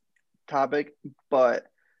 NBA topic, but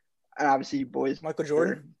and obviously you boys Michael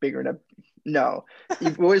Jordan are bigger into no, you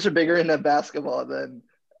boys are bigger into basketball than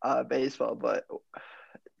baseball. But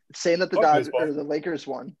saying that the Dodgers baseball. or the Lakers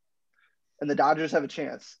won, and the Dodgers have a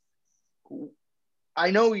chance. I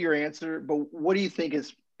know your answer, but what do you think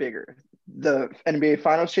is bigger, the NBA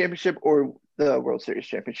Finals championship or the World Series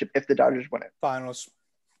championship if the Dodgers win it? Finals.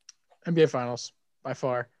 NBA Finals by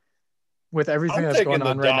far. With everything I'm that's taking going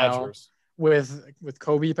on the right Dodgers. now, with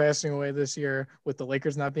Kobe passing away this year, with the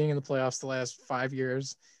Lakers not being in the playoffs the last 5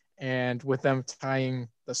 years, and with them tying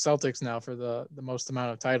the Celtics now for the most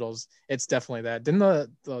amount of titles, it's definitely that. Didn't the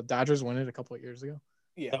Dodgers win it a couple of years ago?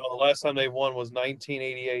 Yeah. No, the last time they won was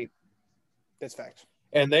 1988. That's fact.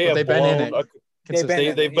 And they But have they've been in it.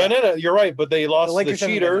 They've been in it. You're right, but they lost to the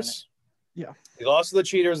cheaters. Yeah. They lost to the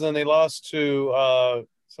cheaters, and then they lost to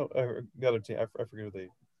the other team. I forget who they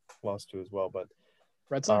lost to as well, but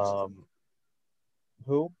Red Sox.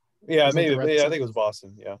 Who? Yeah, Wasn't maybe. the Red Yeah, I Sox? think it was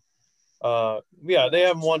Boston. Yeah. Yeah, they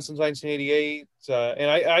haven't won since 1988.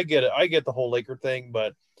 And I get it. I get the whole Laker thing,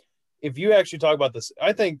 but if you actually talk about this,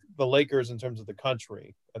 I think the Lakers in terms of the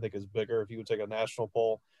country, I think is bigger if you would take a national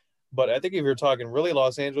poll. But I think if you're talking really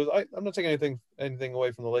Los Angeles, I'm not taking anything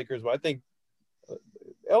away from the Lakers, but I think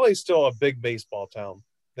LA is still a big baseball town.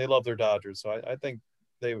 They love their Dodgers, so I think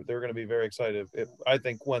they're going to be very excited. I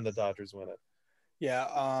think when the Dodgers win it. Yeah,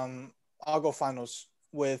 I'll go finals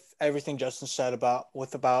with everything Justin said about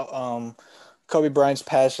Kobe Bryant's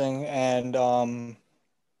passing and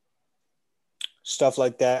stuff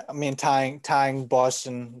like that. I mean, tying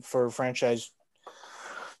Boston for franchise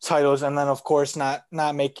titles, and then of course not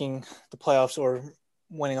making the playoffs or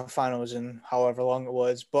winning a finals in however long it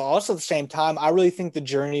was. But also at the same time, I really think the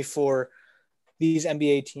journey for these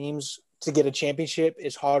NBA teams to get a championship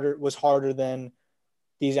was harder than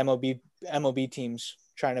these MLB teams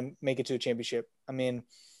trying to make it to a championship. I mean,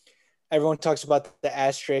 everyone talks about the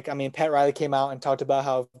asterisk. I mean, Pat Riley came out and talked about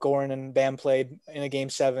how if Gordon and Bam played in a game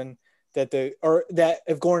 7, that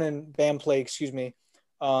if Gordon and Bam played, the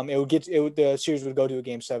series would go to a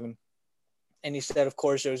game 7. And he said, of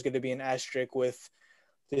course, there was going to be an asterisk with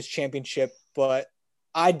this championship, but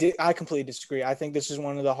I completely disagree. I think this is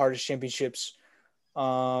one of the hardest championships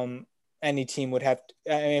any team would have.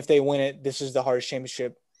 If they win it, this is the hardest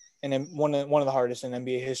championship, and then one of the hardest in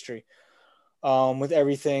NBA history. With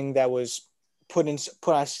everything that was put on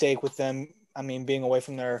stake with them. I mean, being away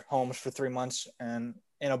from their homes for 3 months and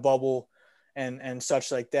in a bubble and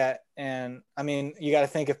such like that. And I mean, you got to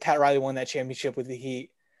think if Pat Riley won that championship with the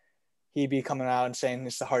Heat, he'd be coming out and saying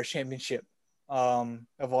it's the hardest championship of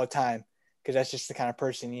all time, because that's just the kind of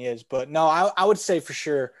person he is. But no, I would say for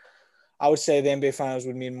sure, I would say the NBA Finals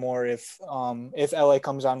would mean more if LA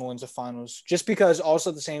comes on and wins the Finals. Just because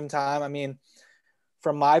also at the same time, I mean,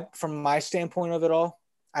 from my standpoint of it all,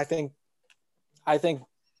 I think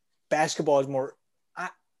basketball is more.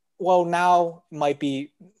 Now might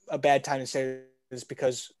be a bad time to say this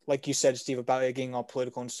because, like you said, Steve, about it getting all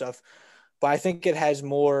political and stuff. But I think it has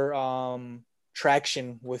more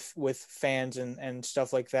traction with fans and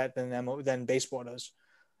stuff like that than baseball does.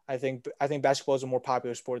 I think basketball is a more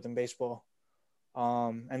popular sport than baseball,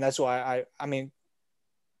 and that's why I mean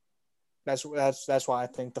that's why I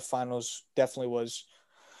think the finals definitely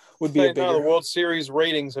would be a bigger. Now the World Series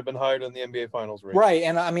ratings have been higher than the NBA Finals ratings. Right,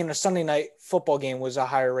 and I mean a Sunday night football game was a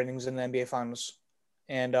higher ratings than the NBA Finals,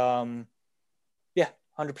 and 100%.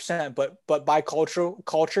 But by culture,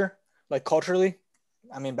 like culturally,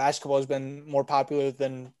 I mean basketball has been more popular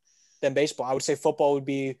than baseball. I would say football would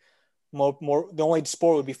be more the only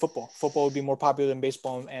sport would be football. Football would be more popular than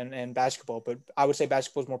baseball and basketball, but I would say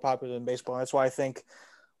basketball is more popular than baseball. That's why I think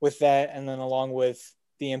with that, and then along with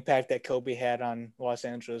the impact that Kobe had on Los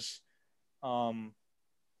Angeles, the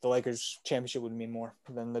Lakers championship would mean more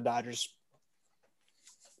than the Dodgers.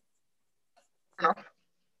 enough.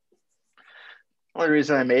 Only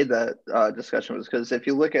reason I made that discussion was because if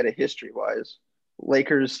you look at it history-wise,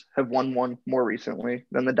 Lakers have won one more recently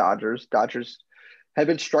than the Dodgers. Dodgers have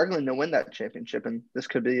been struggling to win that championship, and this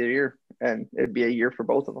could be a year, and it'd be a year for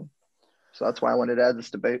both of them. So that's why I wanted to add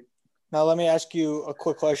this debate. Now let me ask you a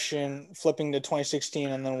quick question, flipping to 2016,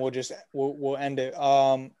 and then we'll end it.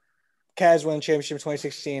 Cavs win championship in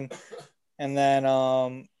 2016, and then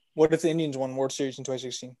what if the Indians won World Series in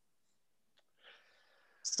 2016?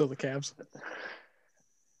 Still the Cavs.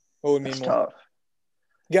 What would mean That's more? tough.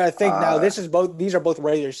 You gotta think now. These are both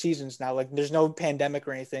regular seasons now. Like there's no pandemic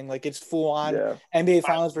or anything. Like it's full on Yeah. NBA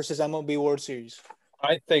Finals versus MLB World Series.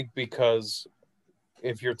 I think because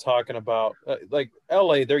if you're talking about like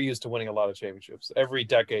LA, they're used to winning a lot of championships. Every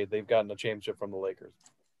decade they've gotten a championship from the Lakers.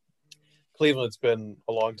 Cleveland's been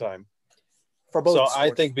a long time. For both So sports.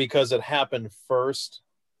 I think because it happened first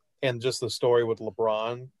and just the story with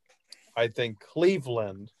LeBron, I think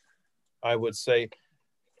Cleveland, I would say,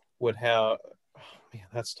 would have man,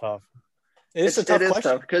 that's tough. It's a tough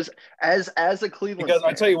question. Because as a Cleveland Because fan,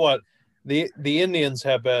 I tell you what, the Indians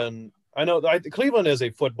have been. I know Cleveland is a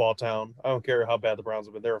football town. I don't care how bad the Browns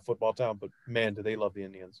have been; they're a football town. But man, do they love the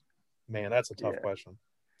Indians? Man, that's a tough question.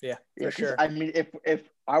 Yeah, yeah, for sure. I mean, if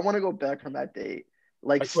I want to go back from that date,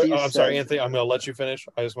 like I'm sorry, Anthony. I'm going to let you finish.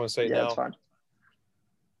 I just want to say yeah, now. that's fine.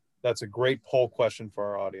 That's a great poll question for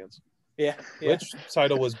our audience. Yeah. Which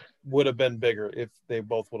title would have been bigger if they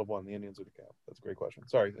both would have won, the Indians or the Cavs? That's a great question.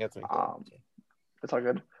 Sorry, Anthony. That's all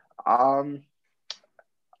good.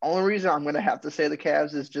 Only reason I'm going to have to say the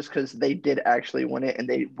Cavs is just because they did actually win it, and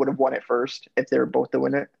they would have won it first if they were both to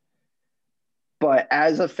win it. But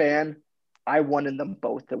as a fan, I wanted them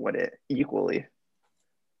both to win it equally.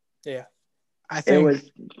 Yeah, I think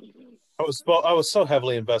I was so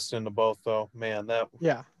heavily invested into both, though. Man,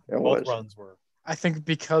 both runs were. I think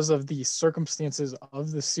because of the circumstances of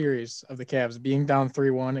the series of the Cavs being down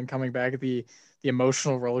 3-1 and coming back, the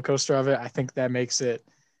emotional roller coaster of it, I think that makes it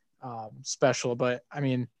special. But I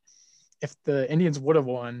mean, if the Indians would have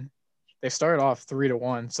won, they started off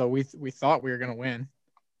 3-1, so we thought we were going to win,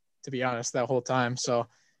 to be honest, that whole time. So,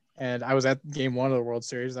 and I was at Game 1 of the World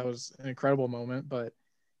Series. That was an incredible moment. But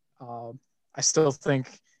I still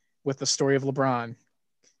think with the story of LeBron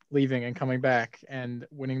leaving and coming back and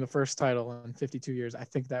winning the first title in 52 years, I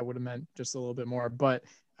think that would have meant just a little bit more. But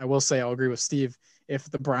I will say I'll agree with Steve.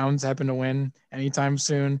 If the Browns happen to win anytime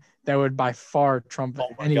soon, that would by far trump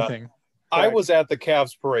anything. I was at the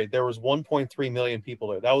Cavs parade. There was 1.3 million people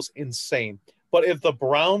there. That was insane. But if the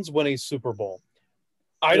Browns win a Super Bowl,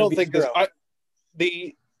 I don't think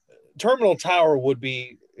the Terminal Tower would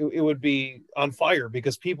be on fire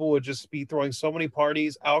because people would just be throwing so many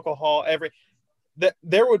parties, alcohol,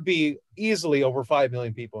 there would be easily over 5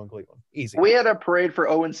 million people in Cleveland. Easy. We had a parade for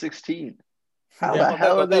 0-16. How Yeah. the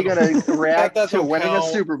hell are they going to react to winning a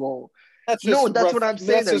Super Bowl? That's what I'm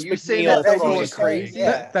saying. Though. You say that they're going crazy.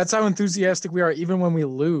 Yeah. That's how enthusiastic we are, even when we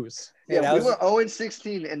lose. Yeah, we went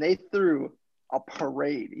 0-16, and they threw a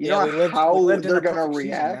parade. You know how they're going to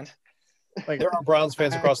react? Like there are Browns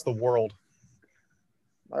fans across the world.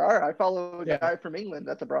 All right, I follow a guy from England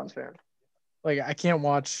that's a Browns fan. Like I can't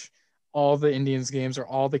watch all the Indians games or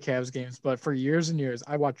all the Cavs games, but for years and years,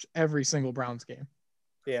 I watched every single Browns game.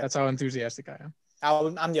 Yeah, that's how enthusiastic I am.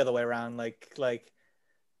 I'm the other way around. Like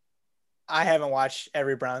I haven't watched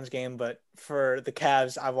every Browns game, but for the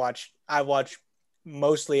Cavs, I've watched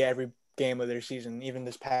mostly every game of their season, even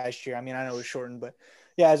this past year. I mean, I know it was shortened, but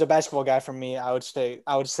yeah, as a basketball guy, for me, I would say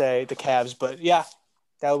the Cavs. But yeah,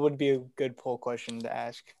 that would be a good poll question to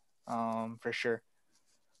ask, for sure.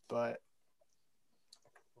 But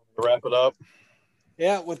wrap it up.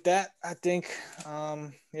 Yeah, with that, I think,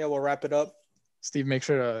 we'll wrap it up. Steve, make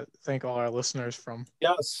sure to thank all our listeners from.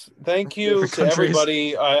 Yes, thank you to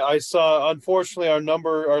everybody. I saw, unfortunately,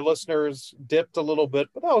 our listeners dipped a little bit,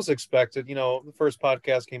 but that was expected. You know, the first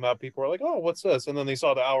podcast came out, people were like, "Oh, what's this?" And then they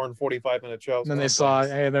saw the hour and 45-minute show. And then they saw,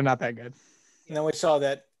 hey, they're not that good. And then we saw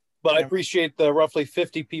that. But I appreciate the roughly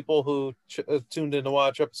 50 people who tuned in to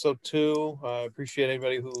watch episode 2. I appreciate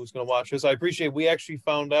anybody who's going to watch this. I appreciate we actually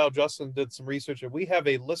found out, Justin did some research, and we have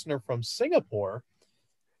a listener from Singapore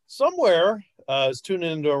somewhere is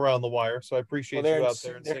tuning into Around the Wire. So I appreciate you out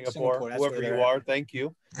there in Singapore. Whoever you are, thank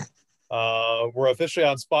you. We're officially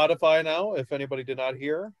on Spotify now. If anybody did not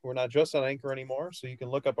hear, we're not just on Anchor anymore. So you can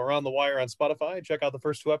look up Around the Wire on Spotify and check out the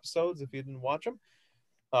first 2 episodes if you didn't watch them.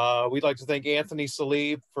 We'd like to thank Anthony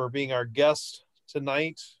Salib for being our guest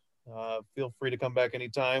tonight. Feel free to come back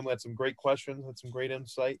anytime. We had some great questions, had some great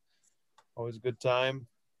insight. Always a good time.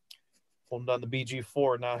 Holding down the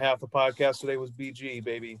BG4. Now half the podcast today was BG,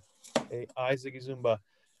 baby. Hey, Isaac Zumba.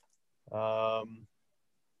 So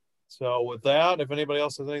with that, if anybody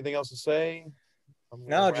else has anything else to say, I'm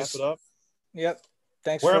gonna wrap it up. Yep.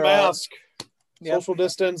 Thanks Wear for a mask, yep. social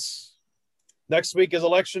distance. Next week is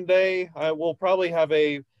election day. I will probably have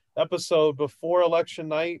a episode before election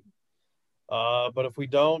night. But if we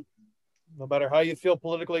don't, no matter how you feel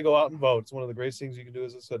politically, go out and vote. It's one of the greatest things you can do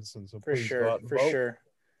as a citizen. So for please sure, go out and for vote. sure.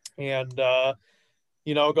 And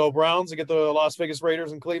go Browns and get the Las Vegas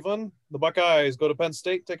Raiders in Cleveland. The Buckeyes go to Penn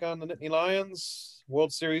State, take on the Nittany Lions.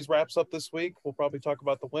 World Series wraps up this week. We'll probably talk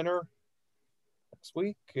about the winner next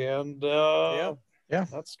week. And yeah,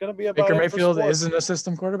 that's going to be about Baker it for Mayfield sports. isn't a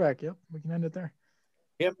system quarterback. Yep, we can end it there.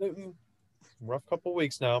 Cam Newton, rough couple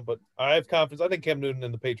weeks now, but I have confidence. I think Cam Newton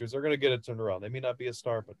and the Patriots are going to get it turned around. They may not be a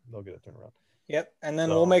star, but they'll get it turned around. Yep, and then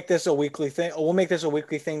we'll make this a weekly thing. We'll make this a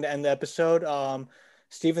weekly thing to end the episode.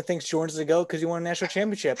 Steven thinks Jordan's the GOAT because he won a national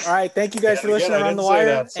championship. All right, thank you guys for listening around the wire.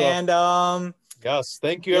 That, so. And yes,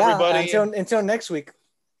 thank you everybody. Until next week.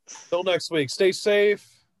 Until next week, stay safe,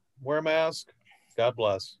 wear a mask. God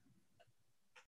bless.